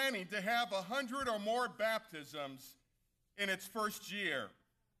first planning to have 100 or more baptisms in its first year.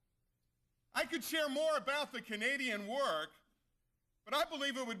 I could share more about the Canadian work, but I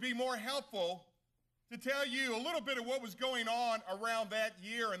believe it would be more helpful to tell you a little bit of what was going on around that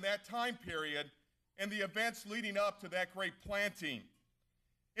year and that time period and the events leading up to that great planting.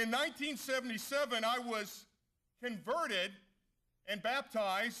 In 1977, I was converted and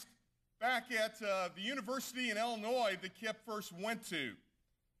baptized back at the university in Illinois that Kip first went to.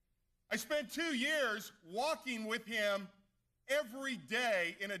 I spent 2 years walking with him every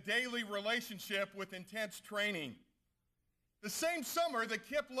day in a daily relationship with intense training. The same summer that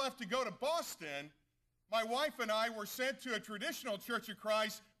Kip left to go to Boston, my wife and I were sent to a traditional Church of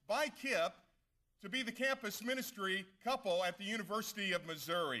Christ by Kip to be the campus ministry couple at the University of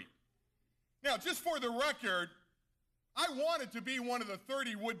Missouri. Now, just for the record, I wanted to be one of the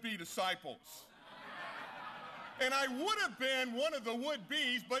 30 would-be disciples. And I would have been one of the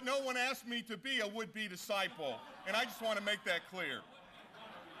would-be's, but no one asked me to be a would-be disciple. And I just want to make that clear.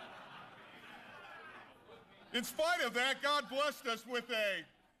 In spite of that, God blessed us with a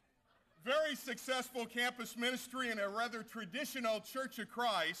very successful campus ministry in a rather traditional Church of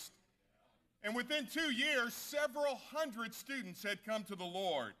Christ. And within 2 years, several hundred students had come to the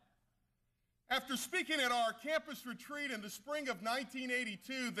Lord. After speaking at our campus retreat in the spring of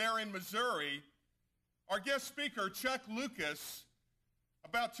 1982 there in Missouri, our guest speaker, Chuck Lucas,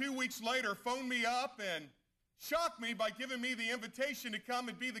 about 2 weeks later phoned me up and shocked me by giving me the invitation to come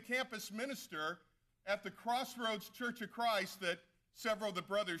and be the campus minister at the Crossroads Church of Christ that several of the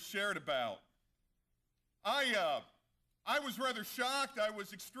brothers shared about. I was rather shocked. I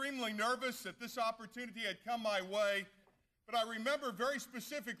was extremely nervous that this opportunity had come my way, but I remember very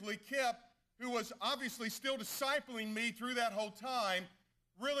specifically Kip, who was obviously still discipling me through that whole time,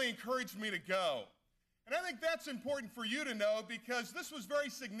 really encouraged me to go. And I think that's important for you to know because this was very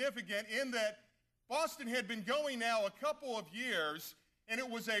significant in that Boston had been going now a couple of years, and it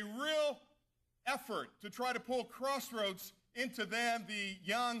was a real effort to try to pull Crossroads into then the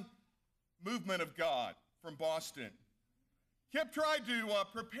young movement of God from Boston. Kip tried to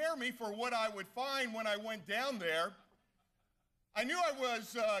prepare me for what I would find when I went down there. I knew I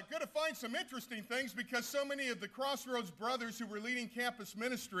was going to find some interesting things because so many of the Crossroads brothers who were leading campus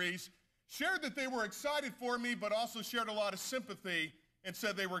ministries shared that they were excited for me, but also shared a lot of sympathy and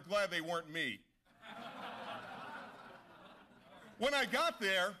said they were glad they weren't me. When I got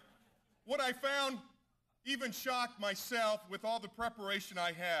there, what I found even shocked myself with all the preparation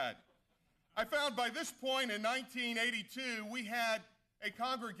I had. I found by this point in 1982, we had a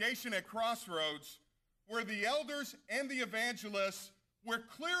congregation at Crossroads where the elders and the evangelists were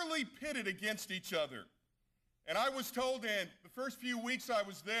clearly pitted against each other. And I was told in the first few weeks I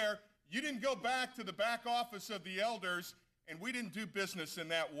was there, you didn't go back to the back office of the elders, and we didn't do business in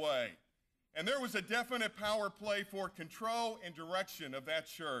that way. And there was a definite power play for control and direction of that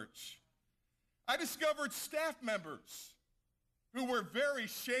church. I discovered staff members who were very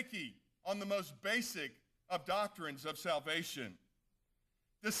shaky on the most basic of doctrines of salvation.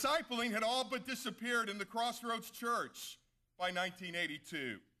 Discipling had all but disappeared in the Crossroads Church by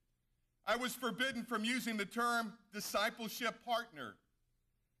 1982. I was forbidden from using the term discipleship partner.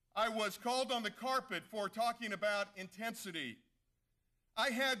 I was called on the carpet for talking about intensity. I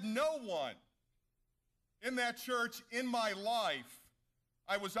had no one in that church in my life.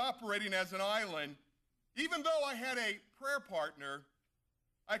 I was operating as an island. Even though I had a prayer partner,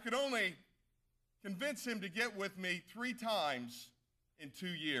 I could only convince him to get with me 3 times in 2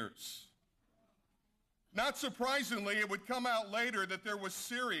 years. Not surprisingly, it would come out later that there was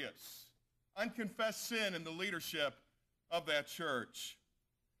serious, unconfessed sin in the leadership of that church.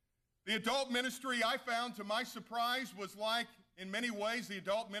 The adult ministry, I found to my surprise, was like, in many ways, the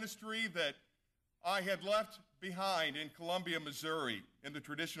adult ministry that I had left behind in Columbia, Missouri, in the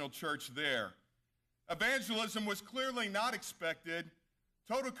traditional church there. Evangelism was clearly not expected.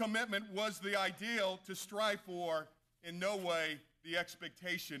 Total commitment was the ideal to strive for, in no way the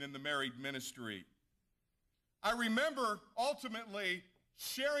expectation in the married ministry. I remember ultimately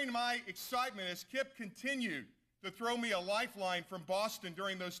sharing my excitement as Kip continued to throw me a lifeline from Boston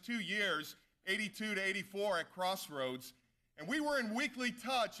during those 2 years, 82 to 84 at Crossroads. And we were in weekly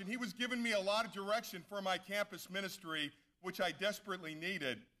touch, and he was giving me a lot of direction for my campus ministry, which I desperately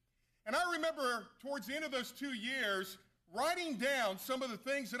needed. And I remember towards the end of those 2 years, writing down some of the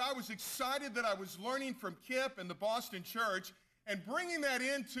things that I was excited that I was learning from Kip and the Boston church, and bringing that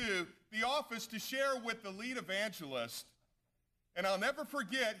into the office to share with the lead evangelist. And I'll never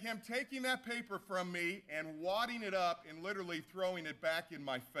forget him taking that paper from me and wadding it up and literally throwing it back in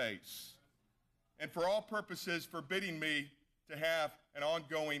my face. And for all purposes, forbidding me to have an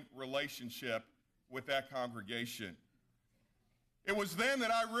ongoing relationship with that congregation. It was then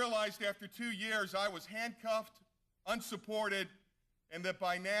that I realized after 2 years I was handcuffed, unsupported, and that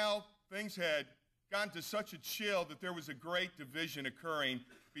by now things had gotten to such a chill that there was a great division occurring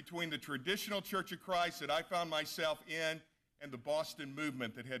between the traditional Church of Christ that I found myself in and the Boston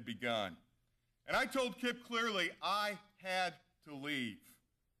movement that had begun. And I told Kip clearly I had to leave.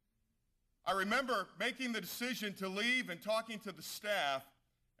 I remember making the decision to leave and talking to the staff,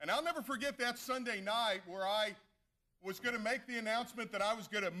 and I'll never forget that Sunday night where I was going to make the announcement that I was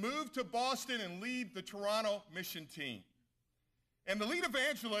going to move to Boston and lead the Toronto mission team. And the lead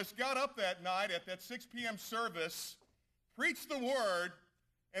evangelist got up that night at that 6 p.m. service, preached the word,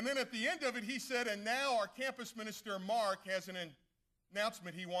 and then at the end of it he said, and now our campus minister, Mark, has an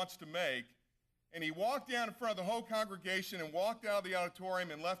announcement he wants to make. And he walked down in front of the whole congregation and walked out of the auditorium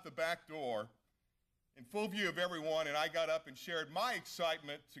and left the back door in full view of everyone, and I got up and shared my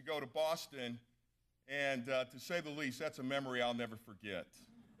excitement to go to Boston, and to say the least, that's a memory I'll never forget.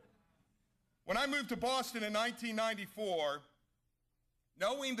 When I moved to Boston in 1994,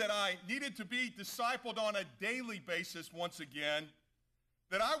 knowing that I needed to be discipled on a daily basis once again,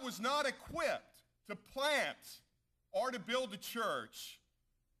 that I was not equipped to plant or to build a church,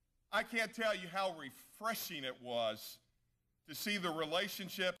 I can't tell you how refreshing it was to see the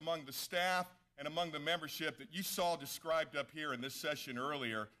relationship among the staff and among the membership that you saw described up here in this session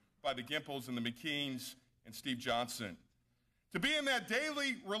earlier by the Gempels and the McKeans and Steve Johnson. To be in that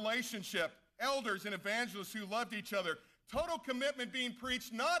daily relationship, elders and evangelists who loved each other, total commitment being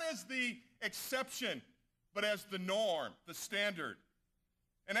preached not as the exception, but as the norm, the standard.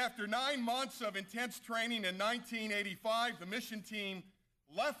 And after 9 months of intense training in 1985, the mission team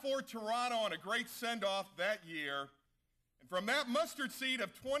left for Toronto on a great send-off that year. And from that mustard seed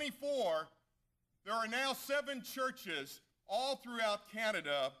of 24, there are now 7 churches all throughout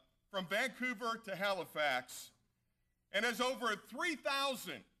Canada, from Vancouver to Halifax. And as over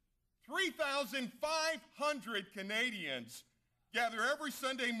 3,500 Canadians gather every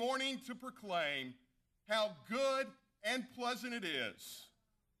Sunday morning to proclaim how good and pleasant it is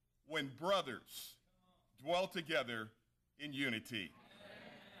when brothers dwell together in unity.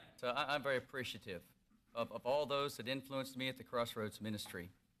 So I'm very appreciative of all those that influenced me at the Crossroads ministry,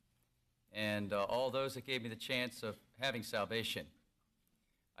 and all those that gave me the chance of having salvation.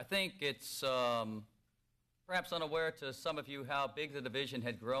 I think it's perhaps unaware to some of you how big the division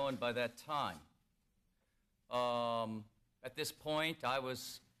had grown by that time. At this point, I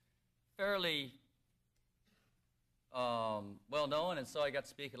was fairly well known, and so I got to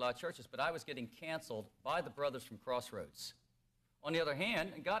speak at a lot of churches, but I was getting canceled by the brothers from Crossroads. On the other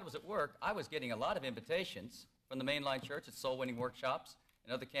hand, and God was at work, I was getting a lot of invitations from the mainline church at soul-winning workshops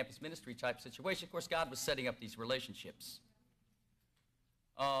and other campus ministry type situations. Of course, God was setting up these relationships.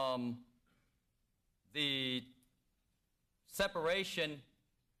 The separation,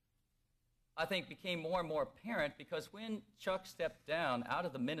 I think, became more and more apparent because when Chuck stepped down out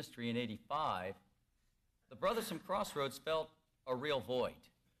of the ministry in '85, the brothers from Crossroads felt a real void.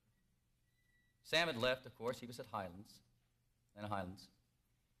 Sam had left, of course. He was at Highlands.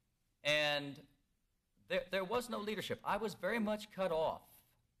 And there was no leadership. I was very much cut off.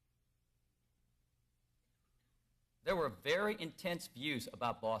 There were very intense views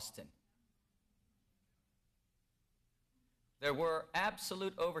about Boston. There were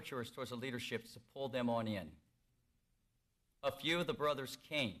absolute overtures towards the leadership to pull them on in. A few of the brothers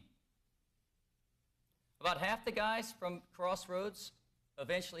came. About half the guys from Crossroads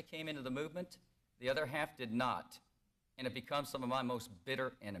eventually came into the movement. The other half did not, and have become some of my most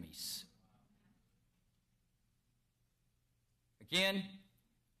bitter enemies. Again,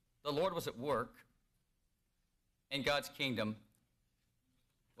 the Lord was at work, and God's kingdom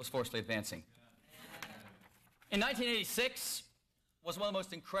was forcefully advancing. In 1986 was one of the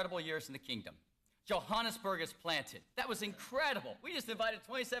most incredible years in the kingdom. Johannesburg is planted. That was incredible. We just invited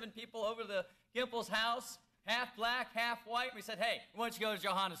 27 people over to the Gempel's house, half black, half white. We said, hey, why don't you go to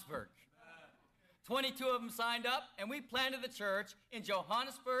Johannesburg? 22 of them signed up, and we planted the church in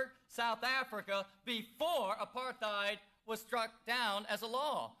Johannesburg, South Africa, before apartheid was struck down as a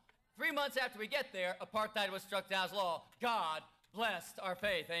law. 3 months after we get there, apartheid was struck down as law. God blessed our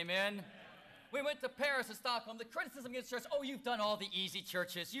faith, amen? We went to Paris and Stockholm. The criticism against church, oh, you've done all the easy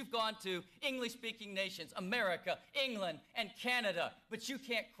churches. You've gone to English-speaking nations, America, England, and Canada, but you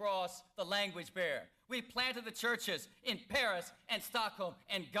can't cross the language barrier. We planted the churches in Paris and Stockholm,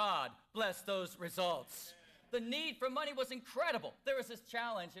 and God blessed those results. The need for money was incredible. There was this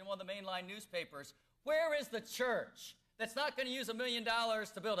challenge in one of the mainline newspapers. Where is the church that's not going to use $1 million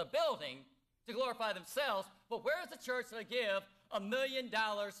to build a building to glorify themselves, but where is the church that will give $1 million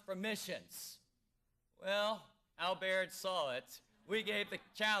for missions? Well, Baird saw it. We gave the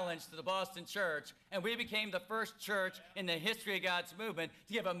challenge to the Boston church, and we became the first church in the history of God's movement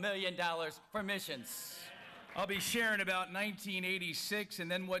to give $1 million for missions. I'll be sharing about 1986 and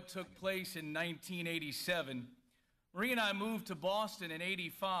then what took place in 1987. Marie and I moved to Boston in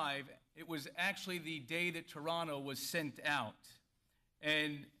 '85. It was actually the day that Toronto was sent out.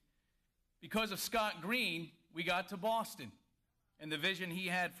 And because of Scott Green, we got to Boston and the vision he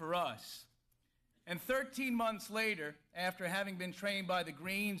had for us. And 13 months later, after having been trained by the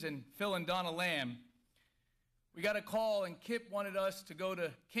Greens and Phil and Donna Lamb, we got a call and Kip wanted us to go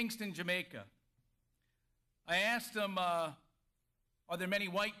to Kingston, Jamaica. I asked him, are there many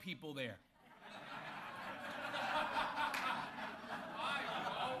white people there?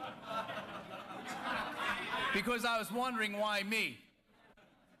 Because I was wondering why me.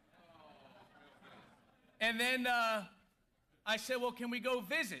 And then I said, well, can we go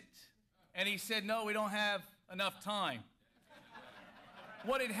visit? And he said, no, we don't have enough time.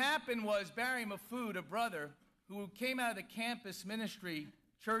 What had happened was Barry Mafood, a brother who came out of the campus ministry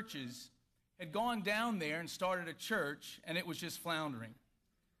churches, had gone down there and started a church, and it was just floundering.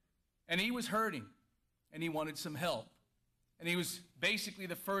 And he was hurting, and he wanted some help. And he was basically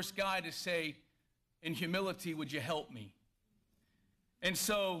the first guy to say, in humility, would you help me? And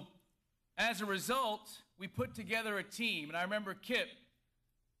so, as a result, we put together a team. And I remember Kip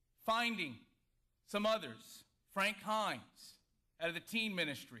finding some others. Frank Hines, out of the teen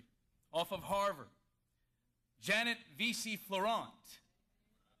ministry, off of Harvard. Janet V.C. Florent.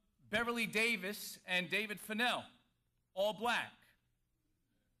 Beverly Davis and David Fennell, all black.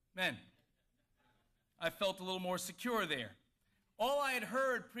 Men. I felt a little more secure there. All I had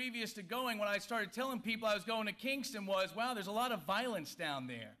heard previous to going when I started telling people I was going to Kingston was, wow, there's a lot of violence down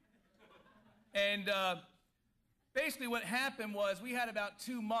there. And basically what happened was we had about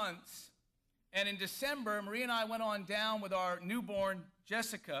 2 months, and in December, Marie and I went on down with our newborn,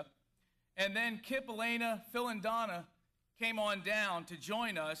 Jessica, and then Kip, Elena, Phil, and Donna came on down to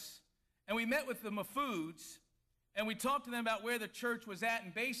join us, and we met with the Mafoods, and we talked to them about where the church was at,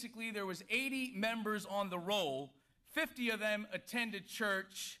 and basically there was 80 members on the roll. 50 of them attended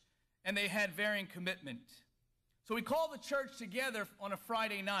church, and they had varying commitment. So we called the church together on a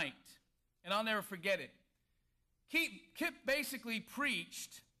Friday night, and I'll never forget it. Kip basically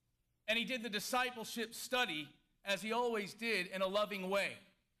preached, and he did the discipleship study, as he always did, in a loving way.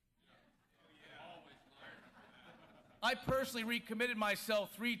 I personally recommitted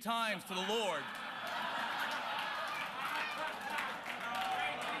myself 3 times to the Lord.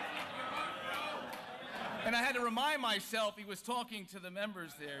 And I had to remind myself he was talking to the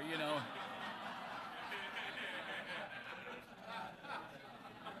members there, you know.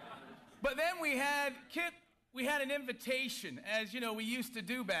 But then we had an invitation, as, you know, we used to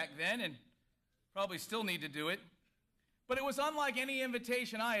do back then, and probably still need to do it. But it was unlike any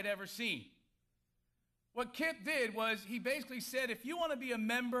invitation I had ever seen. What Kip did was he basically said, if you want to be a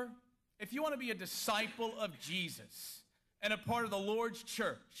member, if you want to be a disciple of Jesus and a part of the Lord's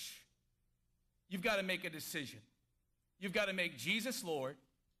church, you've got to make a decision. You've got to make Jesus Lord,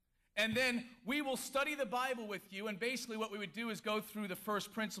 and then we will study the Bible with you, and basically what we would do is go through the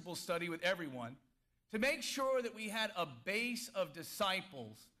first principle study with everyone to make sure that we had a base of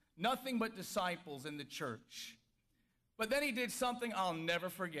disciples, nothing but disciples in the church. But then he did something I'll never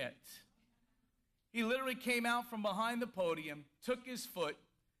forget. He literally came out from behind the podium, took his foot,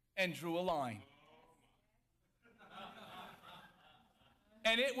 and drew a line.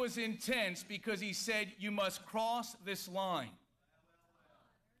 And it was intense because he said, you must cross this line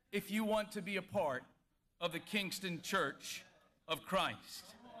if you want to be a part of the Kingston Church of Christ.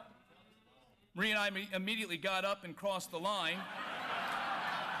 Marie and I immediately got up and crossed the line.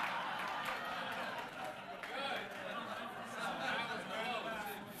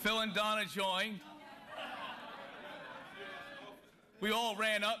 Phil and Donna joined. We all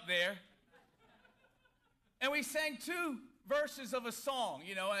ran up there. And we sang 2 verses of a song,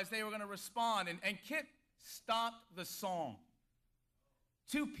 you know, as they were going to respond. And Kip stopped the song.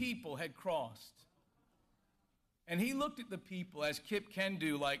 2 people had crossed. And he looked at the people, as Kip can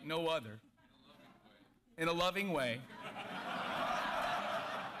do like no other, in a loving way.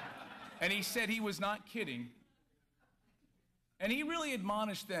 And he said he was not kidding. And he really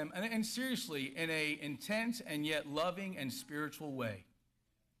admonished them, and seriously, in an intense and yet loving and spiritual way.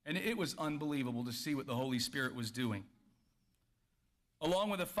 And it was unbelievable to see what the Holy Spirit was doing. Along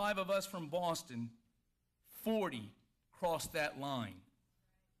with the 5 of us from Boston, 40 crossed that line.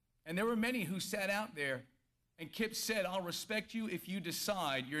 And there were many who sat out there, and Kip said, I'll respect you if you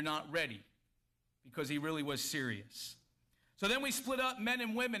decide you're not ready, because he really was serious. So then we split up, men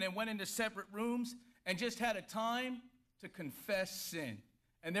and women, and went into separate rooms and just had a time to confess sin.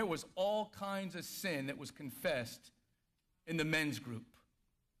 And there was all kinds of sin that was confessed in the men's group.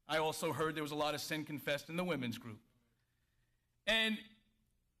 I also heard there was a lot of sin confessed in the women's group. And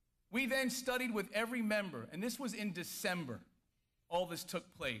We then studied with every member, and this was in December. All this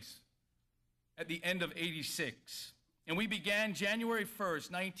took place at the end of 86. And we began January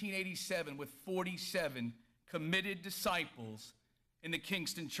 1st, 1987, with 47 committed disciples in the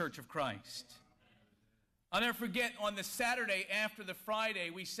Kingston Church of Christ. I'll never forget, on the Saturday after the Friday,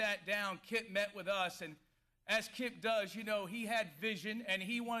 we sat down, Kip met with us, and as Kip does, you know, he had vision, and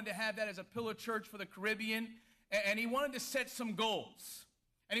he wanted to have that as a pillar church for the Caribbean, and he wanted to set some goals.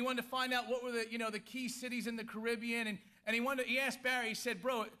 And he wanted to find out what were the key cities in the Caribbean, and he asked Barry, he said,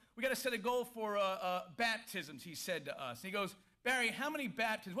 bro, we got to set a goal for baptisms, he said to us. And he goes, Barry, how many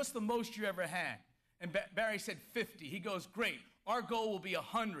baptisms? What's the most you ever had? And Barry said 50. He goes, great. Our goal will be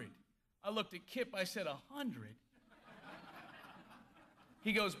 100. I looked at Kip. I said, 100?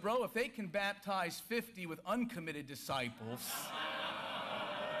 He goes, bro, if they can baptize 50 with uncommitted disciples.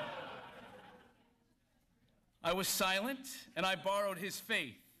 I was silent, and I borrowed his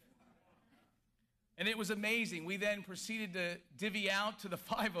faith. And it was amazing. We then proceeded to divvy out to the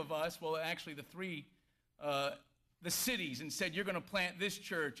 5 of us, well, actually the 3, the cities, and said, you're going to plant this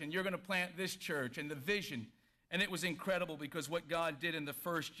church, and you're going to plant this church, and the vision. And it was incredible because what God did in the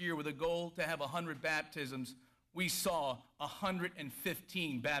first year with a goal to have 100 baptisms, we saw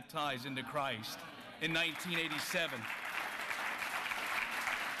 115 baptized into Christ in 1987.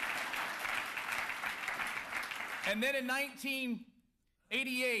 And then in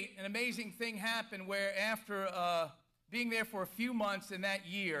 1988, an amazing thing happened where after being there for a few months in that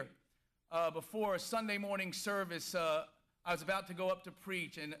year, before a Sunday morning service, I was about to go up to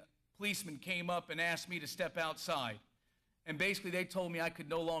preach, and policeman came up and asked me to step outside. And basically they told me I could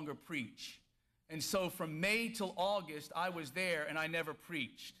no longer preach. And so from May till August, I was there and I never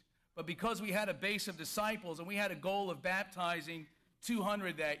preached. But because we had a base of disciples and we had a goal of baptizing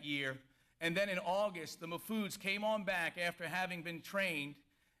 200 that year, and then in August, the Mafoods came on back after having been trained,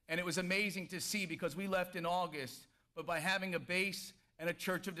 and it was amazing to see because we left in August, but by having a base and a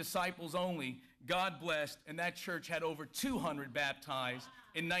church of disciples only, God blessed, and that church had over 200 baptized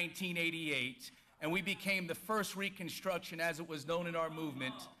in 1988, and we became the first Reconstruction as it was known in our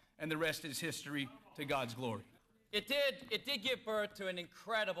movement, and the rest is history, to God's glory. It did give birth to an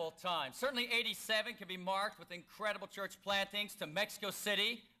incredible time. Certainly 87 can be marked with incredible church plantings to Mexico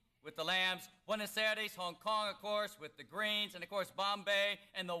City with the Lambs, Buenos Aires, Hong Kong, of course, with the Greens, and of course Bombay,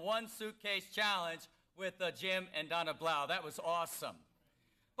 and the One Suitcase Challenge with Jim and Donna Blau. That was awesome.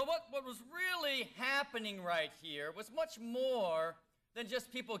 But what was really happening right here was much more than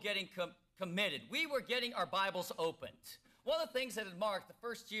just people getting committed. We were getting our Bibles opened. One of the things that had marked the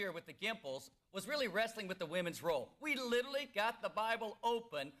first year with the Gempels was really wrestling with the women's role. We literally got the Bible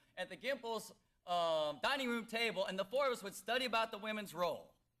open at the Gempels' dining room table, and the 4 of us would study about the women's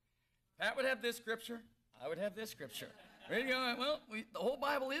role. Pat would have this scripture. I would have this scripture. Well, the whole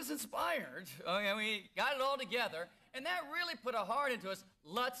Bible is inspired. And we got it all together, and that really put a heart into us.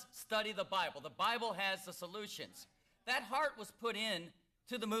 Let's study the Bible. The Bible has the solutions. That heart was put in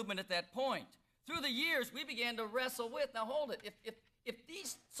to the movement at that point. Through the years, we began to wrestle with, now hold it, if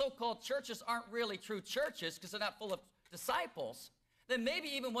these so-called churches aren't really true churches because they're not full of disciples, then maybe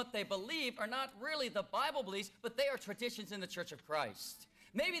even what they believe are not really the Bible beliefs, but they are traditions in the Church of Christ.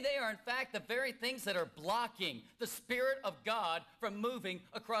 Maybe they are, in fact, the very things that are blocking the Spirit of God from moving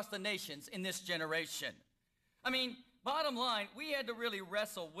across the nations in this generation. I mean, bottom line, we had to really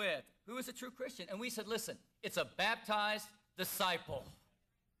wrestle with who is a true Christian. And we said, listen, it's a baptized disciple.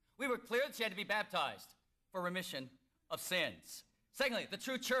 We were clear that she had to be baptized for remission of sins. Secondly, the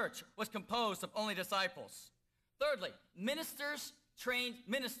true church was composed of only disciples. Thirdly, ministers trained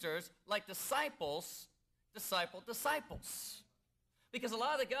ministers like disciples disciple disciples. Because a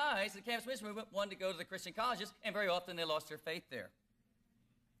lot of the guys in the campus mission movement wanted to go to the Christian colleges, and very often they lost their faith there.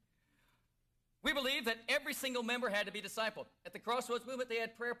 We believe that every single member had to be discipled. At the Crossroads movement, they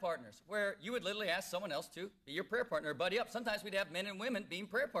had prayer partners, where you would literally ask someone else to be your prayer partner, buddy up. Sometimes we'd have men and women being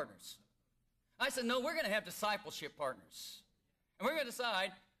prayer partners. I said, no, we're going to have discipleship partners. And we're going to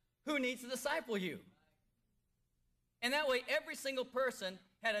decide who needs to disciple you. And that way, every single person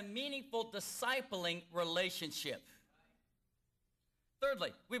had a meaningful discipling relationship.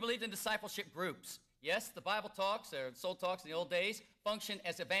 Thirdly, we believed in discipleship groups. Yes, the Bible talks, or soul talks in the old days, functioned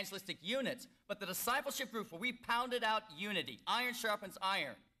as evangelistic units. But the discipleship groups, where we pounded out unity, iron sharpens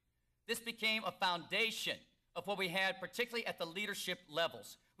iron, this became a foundation of what we had, particularly at the leadership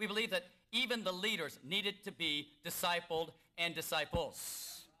levels. We believe that even the leaders needed to be discipled and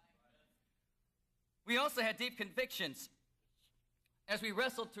disciples. We also had deep convictions as we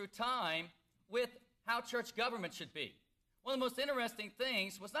wrestled through time with how church government should be. One of the most interesting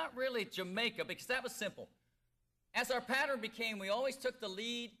things was not really Jamaica, because that was simple. As our pattern became, we always took the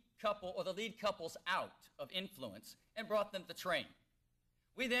lead couple or the lead couples out of influence and brought them to train.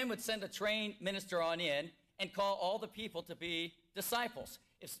 We then would send a trained minister on in and call all the people to be disciples.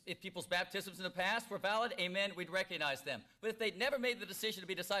 If people's baptisms in the past were valid, amen, we'd recognize them. But if they'd never made the decision to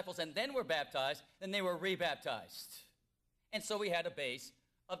be disciples and then were baptized, then they were rebaptized. And so we had a base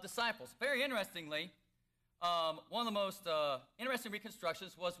of disciples. Very interestingly, one of the most interesting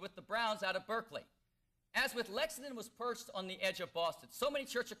reconstructions was with the Browns out of Berkeley. As with Lexington was perched on the edge of Boston, so many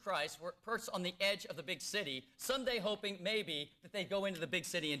Church of Christ were perched on the edge of the big city, someday hoping maybe that they'd go into the big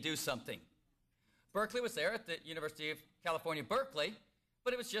city and do something. Berkeley was there at the University of California, Berkeley,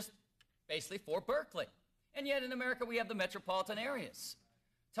 but it was just basically for Berkeley. And yet in America, we have the metropolitan areas.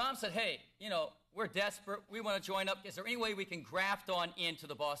 Tom said, hey, you know, we're desperate. We want to join up. Is there any way we can graft on into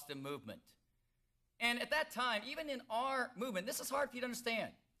the Boston movement? And at that time, even in our movement, this is hard for you to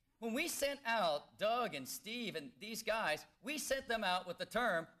understand. When we sent out Doug and Steve and these guys, we sent them out with the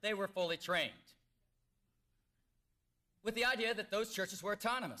term they were fully trained, with the idea that those churches were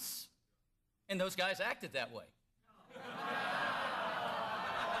autonomous. And those guys acted that way.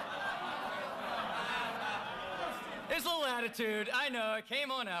 There's a little attitude. I know. It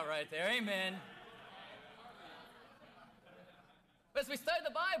came on out right there. Amen. But as we studied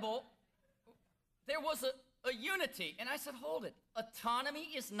the Bible, there was a unity. And I said, hold it. Autonomy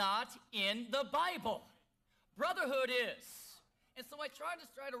is not in the Bible. Brotherhood is. And so I tried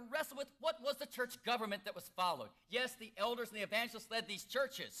to wrestle with what was the church government that was followed. Yes, the elders and the evangelists led these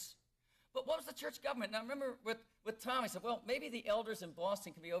churches. But what was the church government? Now, I remember with Tom, he said, well, maybe the elders in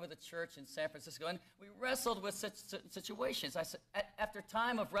Boston can be over the church in San Francisco. And we wrestled with such situations. I said, after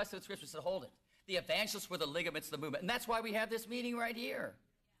time of wrestling with Scripture, I said, hold it. The evangelists were the ligaments of the movement. And that's why we have this meeting right here.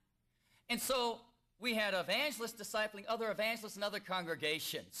 And so we had evangelists discipling other evangelists in other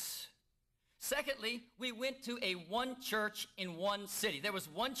congregations. Secondly, we went to a one church in one city. There was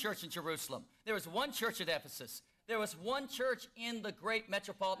one church in Jerusalem. There was one church at Ephesus. There was one church in the great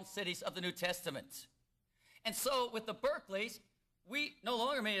metropolitan cities of the New Testament. And so with the Berkeleys, we no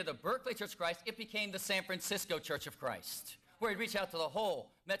longer made it the Berkeley Church of Christ. It became the San Francisco Church of Christ, where it reached out to the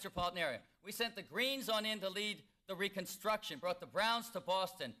whole metropolitan area. We sent the Greens on in to lead the Reconstruction, brought the Browns to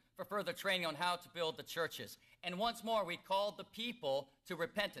Boston for further training on how to build the churches. And once more, we called the people to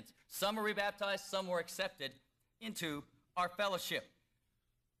repentance. Some were rebaptized, some were accepted into our fellowship.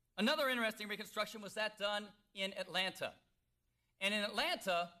 Another interesting Reconstruction was that done in Atlanta. And in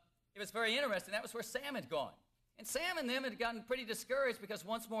Atlanta, it was very interesting. That was where Sam had gone. And Sam and them had gotten pretty discouraged because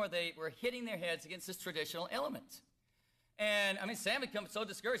once more they were hitting their heads against this traditional element. And, I mean, Sam had come so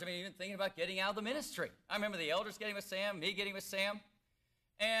discouraged. I mean, even thinking about getting out of the ministry. I remember the elders getting with Sam, me getting with Sam.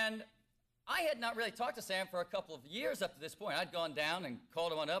 And I had not really talked to Sam for a couple of years up to this point. I'd gone down and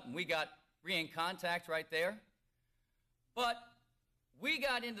called him on up, and we got in contact right there. But we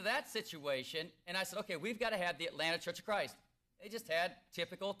got into that situation, and I said, okay, we've got to have the Atlanta Church of Christ. They just had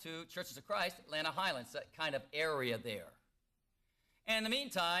typical two Churches of Christ, Atlanta Highlands, that kind of area there. And in the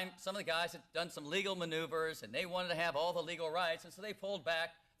meantime, some of the guys had done some legal maneuvers, and they wanted to have all the legal rights, and so they pulled back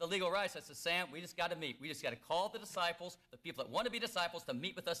the legal rights. I said, Sam, we just got to meet. We just got to call the disciples, the people that want to be disciples, to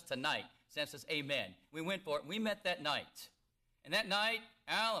meet with us tonight. Sam says, amen. We went for it, and we met that night. And that night,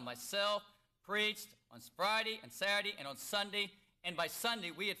 Al and myself preached on Friday and Saturday and on Sunday, and by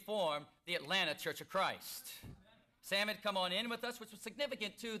Sunday, we had formed the Atlanta Church of Christ. Sam had come on in with us, which was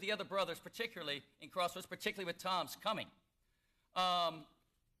significant to the other brothers, particularly in Crossroads, particularly with Tom's coming.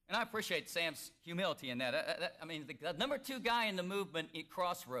 And I appreciate Sam's humility in that. I mean, the number 2 guy in the movement at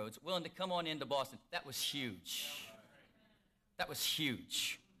Crossroads, willing to come on into Boston, that was huge. That was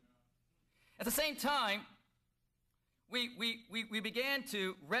huge. At the same time, we began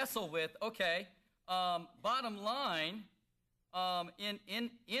to wrestle with, okay, bottom line,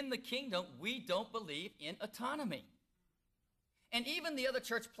 in the kingdom, we don't believe in autonomy. And even the other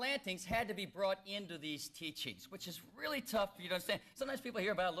church plantings had to be brought into these teachings, which is really tough for you to understand. Sometimes people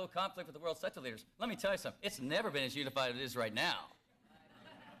hear about a little conflict with the world secular leaders. Let me tell you something. It's never been as unified as it is right now.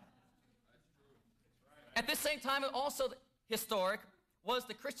 At this same time, also historic was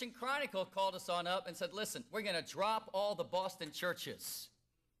the Christian Chronicle called us on up and said, listen, we're going to drop all the Boston churches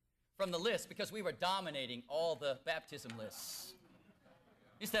from the list because we were dominating all the baptism lists.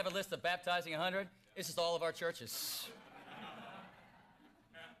 Used to have a list of baptizing 100. It's just all of our churches.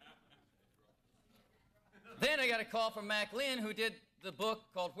 Then I got a call from Mac Lynn, who did the book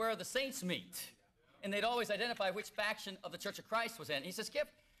called Where the Saints Meet. And they'd always identify which faction of the Church of Christ was in. And he says, Kip,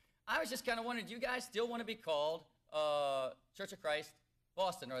 I was just kind of wondering, do you guys still want to be called Church of Christ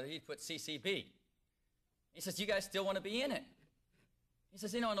Boston? Or he'd put CCB. He says, do you guys still want to be in it? He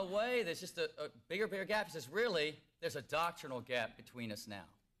says, you know, in a way, there's just a bigger gap. He says, really, there's a doctrinal gap between us now.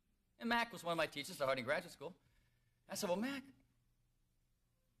 And Mac was one of my teachers at Harding Graduate School. I said, well, Mac,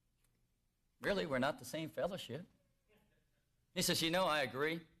 really, we're not the same fellowship. He says, you know, I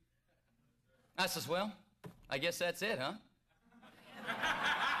agree. I says, well, I guess that's it, huh?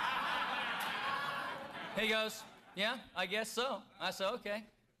 He goes, yeah, I guess so. I said, okay,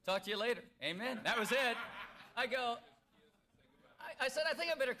 talk to you later. Amen. That was it. I go, I said, I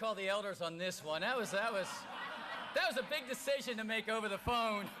think I better call the elders on this one. That was a big decision to make over the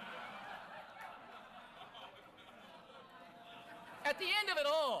phone. At the end of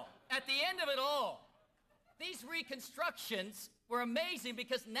it all, these reconstructions were amazing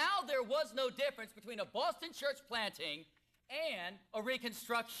because now there was no difference between a Boston church planting and a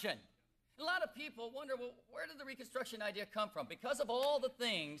reconstruction. A lot of people wonder, well, where did the reconstruction idea come from? Because of all the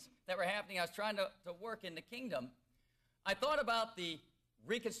things that were happening, I was trying to work in the kingdom. I thought about the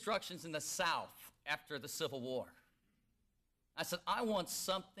reconstructions in the South after the Civil War. I said, I want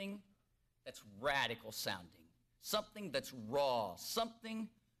something that's radical sounding, something that's raw, something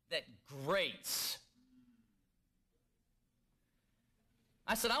that grates.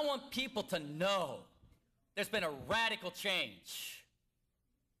 I said, I want people to know there's been a radical change.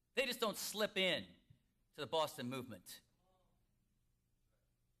 They just don't slip in to the Boston movement.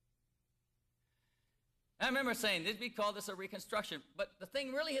 I remember saying, we call this a reconstruction, but the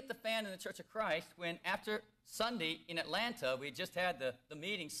thing really hit the fan in the Church of Christ when after Sunday in Atlanta, we just had the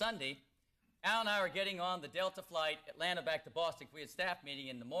meeting Sunday, Al and I were getting on the Delta flight, Atlanta back to Boston. We had staff meeting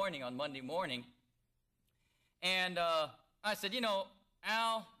in the morning on Monday morning. And I said, you know,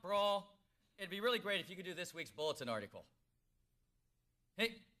 Al, Brawl, it'd be really great if you could do this week's bulletin article.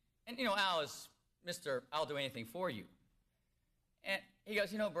 Hey, and you know, Al is Mr. I'll do anything for you. And he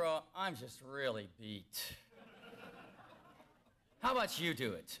goes, you know, bro, I'm just really beat. How about you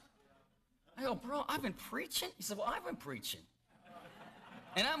do it? I go, bro, I've been preaching? He said, well, I've been preaching.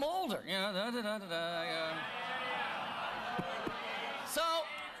 And I'm older, you know, So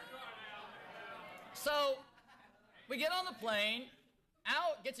we get on the plane,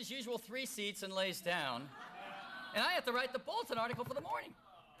 Al gets his usual 3 seats and lays down, and I have to write the bulletin article for the morning.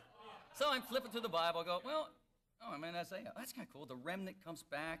 So I'm flipping through the Bible, I go, well, oh, man, that's kind of cool. The remnant comes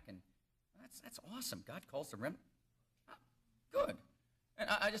back, and that's awesome. God calls the remnant. Oh, good. And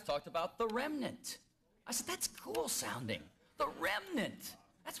I just talked about the remnant. I said, that's cool sounding. The remnant.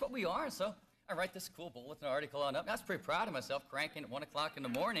 That's what we are. So I write this cool bulletin article on up. I was pretty proud of myself, cranking at 1 o'clock in the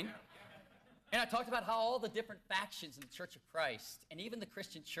morning. And I talked about how all the different factions in the Church of Christ, and even the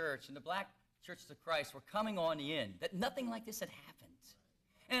Christian church and the black churches of Christ were coming on in, that nothing like this had happened.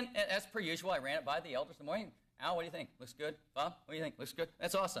 And as per usual, I ran it by the elders in the morning. Al, what do you think? Looks good? Bob, what do you think? Looks good?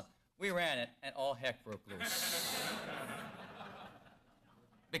 That's awesome. We ran it, and all heck broke loose.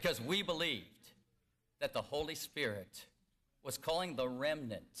 Because we believed that the Holy Spirit was calling the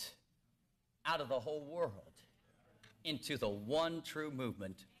remnant out of the whole world into the one true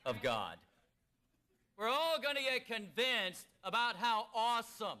movement of God. We're all going to get convinced about how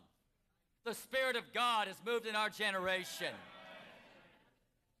awesome the Spirit of God has moved in our generation.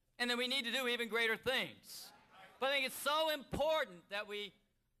 And then we need to do even greater things. But I think it's so important that we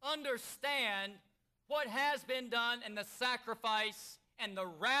understand what has been done and the sacrifice and the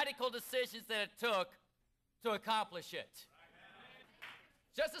radical decisions that it took to accomplish it.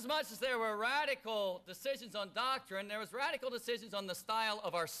 Just as much as there were radical decisions on doctrine, there was radical decisions on the style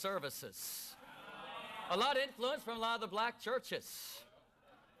of our services. A lot of influence from a lot of the black churches.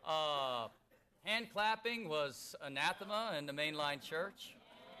 Hand clapping was anathema in the mainline church.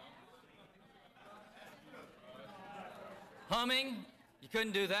 Humming, you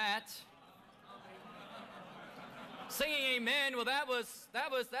couldn't do that. Singing amen, well that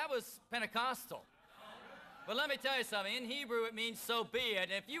was Pentecostal. But let me tell you something, in Hebrew it means so be it.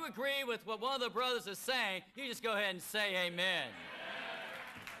 And if you agree with what one of the brothers is saying, you just go ahead and say amen.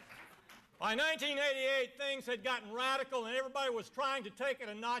 By 1988, things had gotten radical and everybody was trying to take it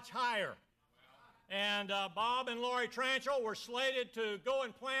a notch higher. And Bob and Laurie Tranchell were slated to go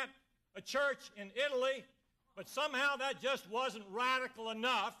and plant a church in Italy, but somehow that just wasn't radical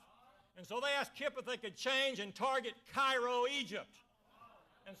enough. And so they asked Kip if they could change and target Cairo, Egypt.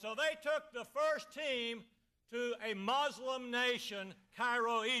 And so they took the first team to a Muslim nation,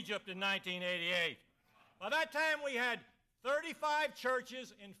 Cairo, Egypt, in 1988. By that time, we had 35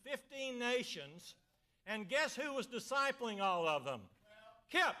 churches in 15 nations, and guess who was discipling all of them?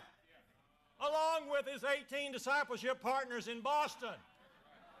 Kip, along with his 18 discipleship partners in Boston.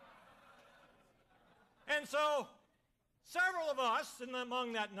 And so several of us,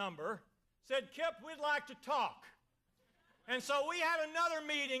 among that number, said, Kip, we'd like to talk. And so we had another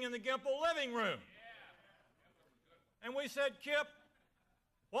meeting in the Gempel living room. And we said, Kip,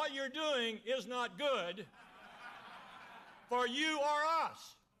 why what you're doing is not good for you or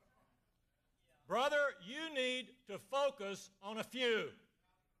us. Brother, you need to focus on a few.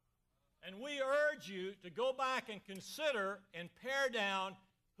 And we urge you to go back and consider and pare down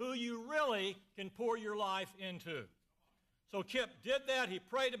who you really can pour your life into. So Kip did that. He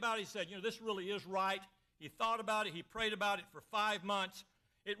prayed about it. He said, this really is right. He thought about it. He prayed about it for 5 months.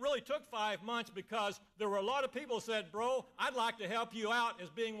 It really took 5 months because there were a lot of people who said, bro, I'd like to help you out as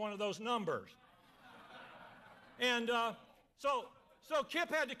being one of those numbers. And so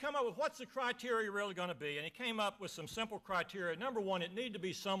Kip had to come up with what's the criteria really going to be. And he came up with some simple criteria. Number one, it needed to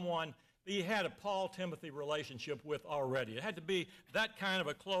be someone that he had a Paul-Timothy relationship with already. It had to be that kind of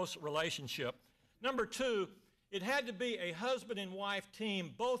a close relationship. Number two, it had to be a husband and wife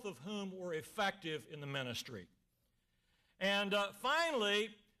team, both of whom were effective in the ministry. And finally,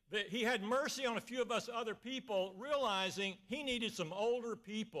 he had mercy on a few of us other people, realizing he needed some older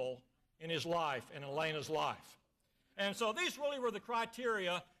people in his life, in Elena's life. And so these really were the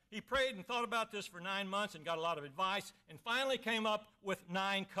criteria. He prayed and thought about this for 9 months and got a lot of advice, and finally came up with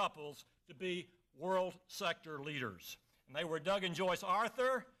 9 couples to be world sector leaders. And they were Doug and Joyce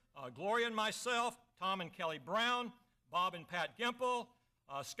Arthur, Gloria and myself, Tom and Kelly Brown, Bob and Pat Gempel,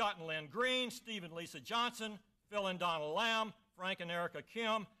 Scott and Lynn Green, Steve and Lisa Johnson, Phil and Donna Lamb, Frank and Erica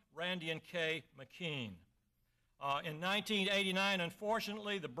Kim, Randy and Kay McKean. In 1989,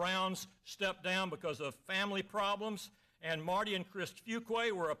 unfortunately, the Browns stepped down because of family problems, and Marty and Chris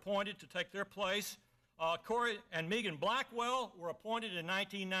Fuquay were appointed to take their place. Corey and Megan Blackwell were appointed in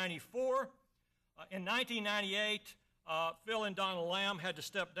 1994. In 1998, Phil and Donna Lamb had to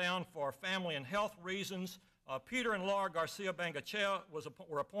step down for family and health reasons. Peter and Laura Garcia Bangachea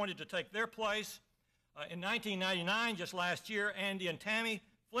were appointed to take their place. In 1999, just last year, Andy and Tammy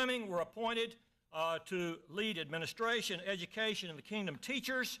Fleming were appointed to lead administration, education, and the Kingdom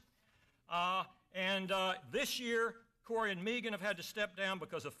teachers. This year, Corey and Megan have had to step down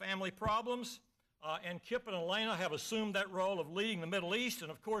because of family problems. And Kip and Elena have assumed that role of leading the Middle East.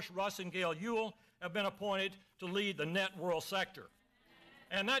 And of course, Russ and Gail Ewell have been appointed to lead the net world sector.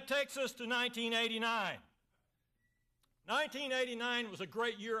 And that takes us to 1989. 1989 was a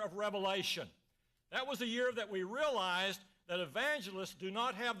great year of revelation. That was the year that we realized that evangelists do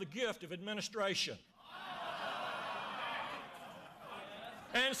not have the gift of administration.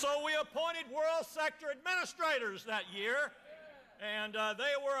 And so we appointed world sector administrators that year, and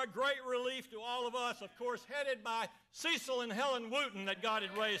they were a great relief to all of us, of course, headed by Cecil and Helen Wooten that God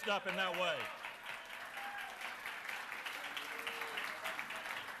had raised up in that way.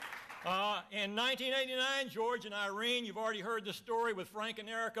 In 1989, George and Irene, you've already heard the story with Frank and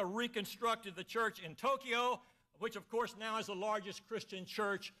Erica, reconstructed the church in Tokyo, which of course now is the largest Christian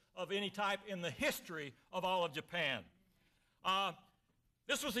church of any type in the history of all of Japan.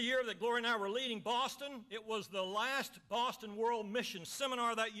 This was the year that Gloria and I were leading Boston. It was the last Boston World Mission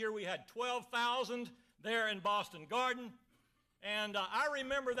Seminar that year. We had 12,000 there in Boston Garden. And I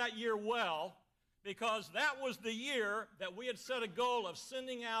remember that year well because that was the year that we had set a goal of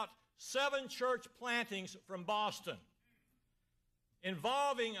sending out 7 church plantings from Boston,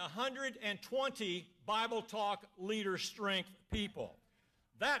 involving 120 Bible Talk Leader Strength people.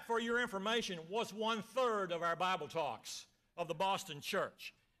 That, for your information, was 1/3 of our Bible Talks of the Boston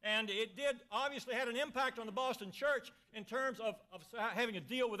church. And it did obviously had an impact on the Boston church in terms of having to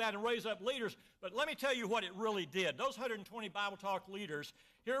deal with that and raise up leaders. But let me tell you what it really did. Those 120 Bible Talk leaders,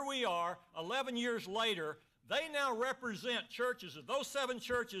 here we are, 11 years later, they now represent churches, those 7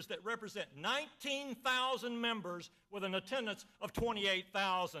 churches that represent 19,000 members with an attendance of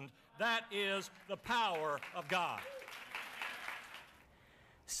 28,000. That is the power of God.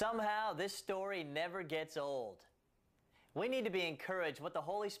 Somehow, this story never gets old. We need to be encouraged what the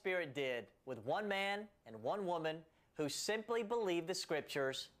Holy Spirit did with one man and one woman who simply believed the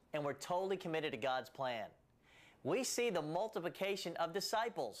Scriptures and were totally committed to God's plan. We see the multiplication of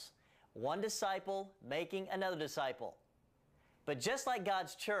disciples, one disciple making another disciple. But just like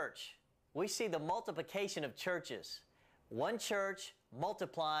God's church, we see the multiplication of churches, one church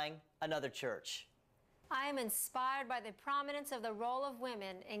multiplying another church. I am inspired by the prominence of the role of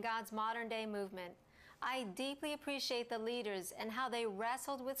women in God's modern-day movement. I deeply appreciate the leaders and how they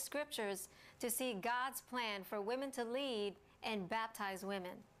wrestled with scriptures to see God's plan for women to lead and baptize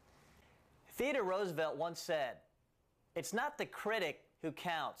women. Theodore Roosevelt once said, "It's not the critic who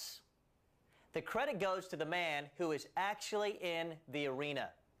counts. The credit goes to the man who is actually in the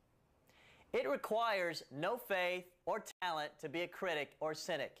arena." It requires no faith or talent to be a critic or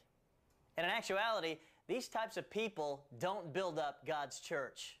cynic. And in actuality, these types of people don't build up God's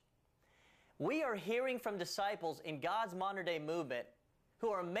church. We are hearing from disciples in God's modern-day movement who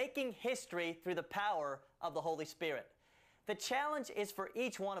are making history through the power of the Holy Spirit. The challenge is for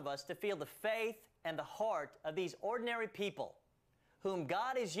each one of us to feel the faith and the heart of these ordinary people whom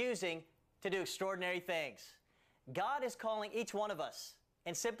God is using to do extraordinary things. God is calling each one of us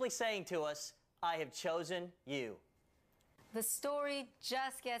and simply saying to us, I have chosen you. The story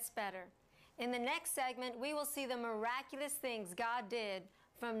just gets better. In the next segment, we will see the miraculous things God did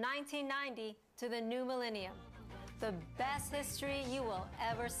from 1990 to the new millennium. The best history you will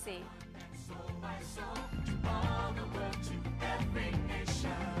ever see. Soul by soul, to all the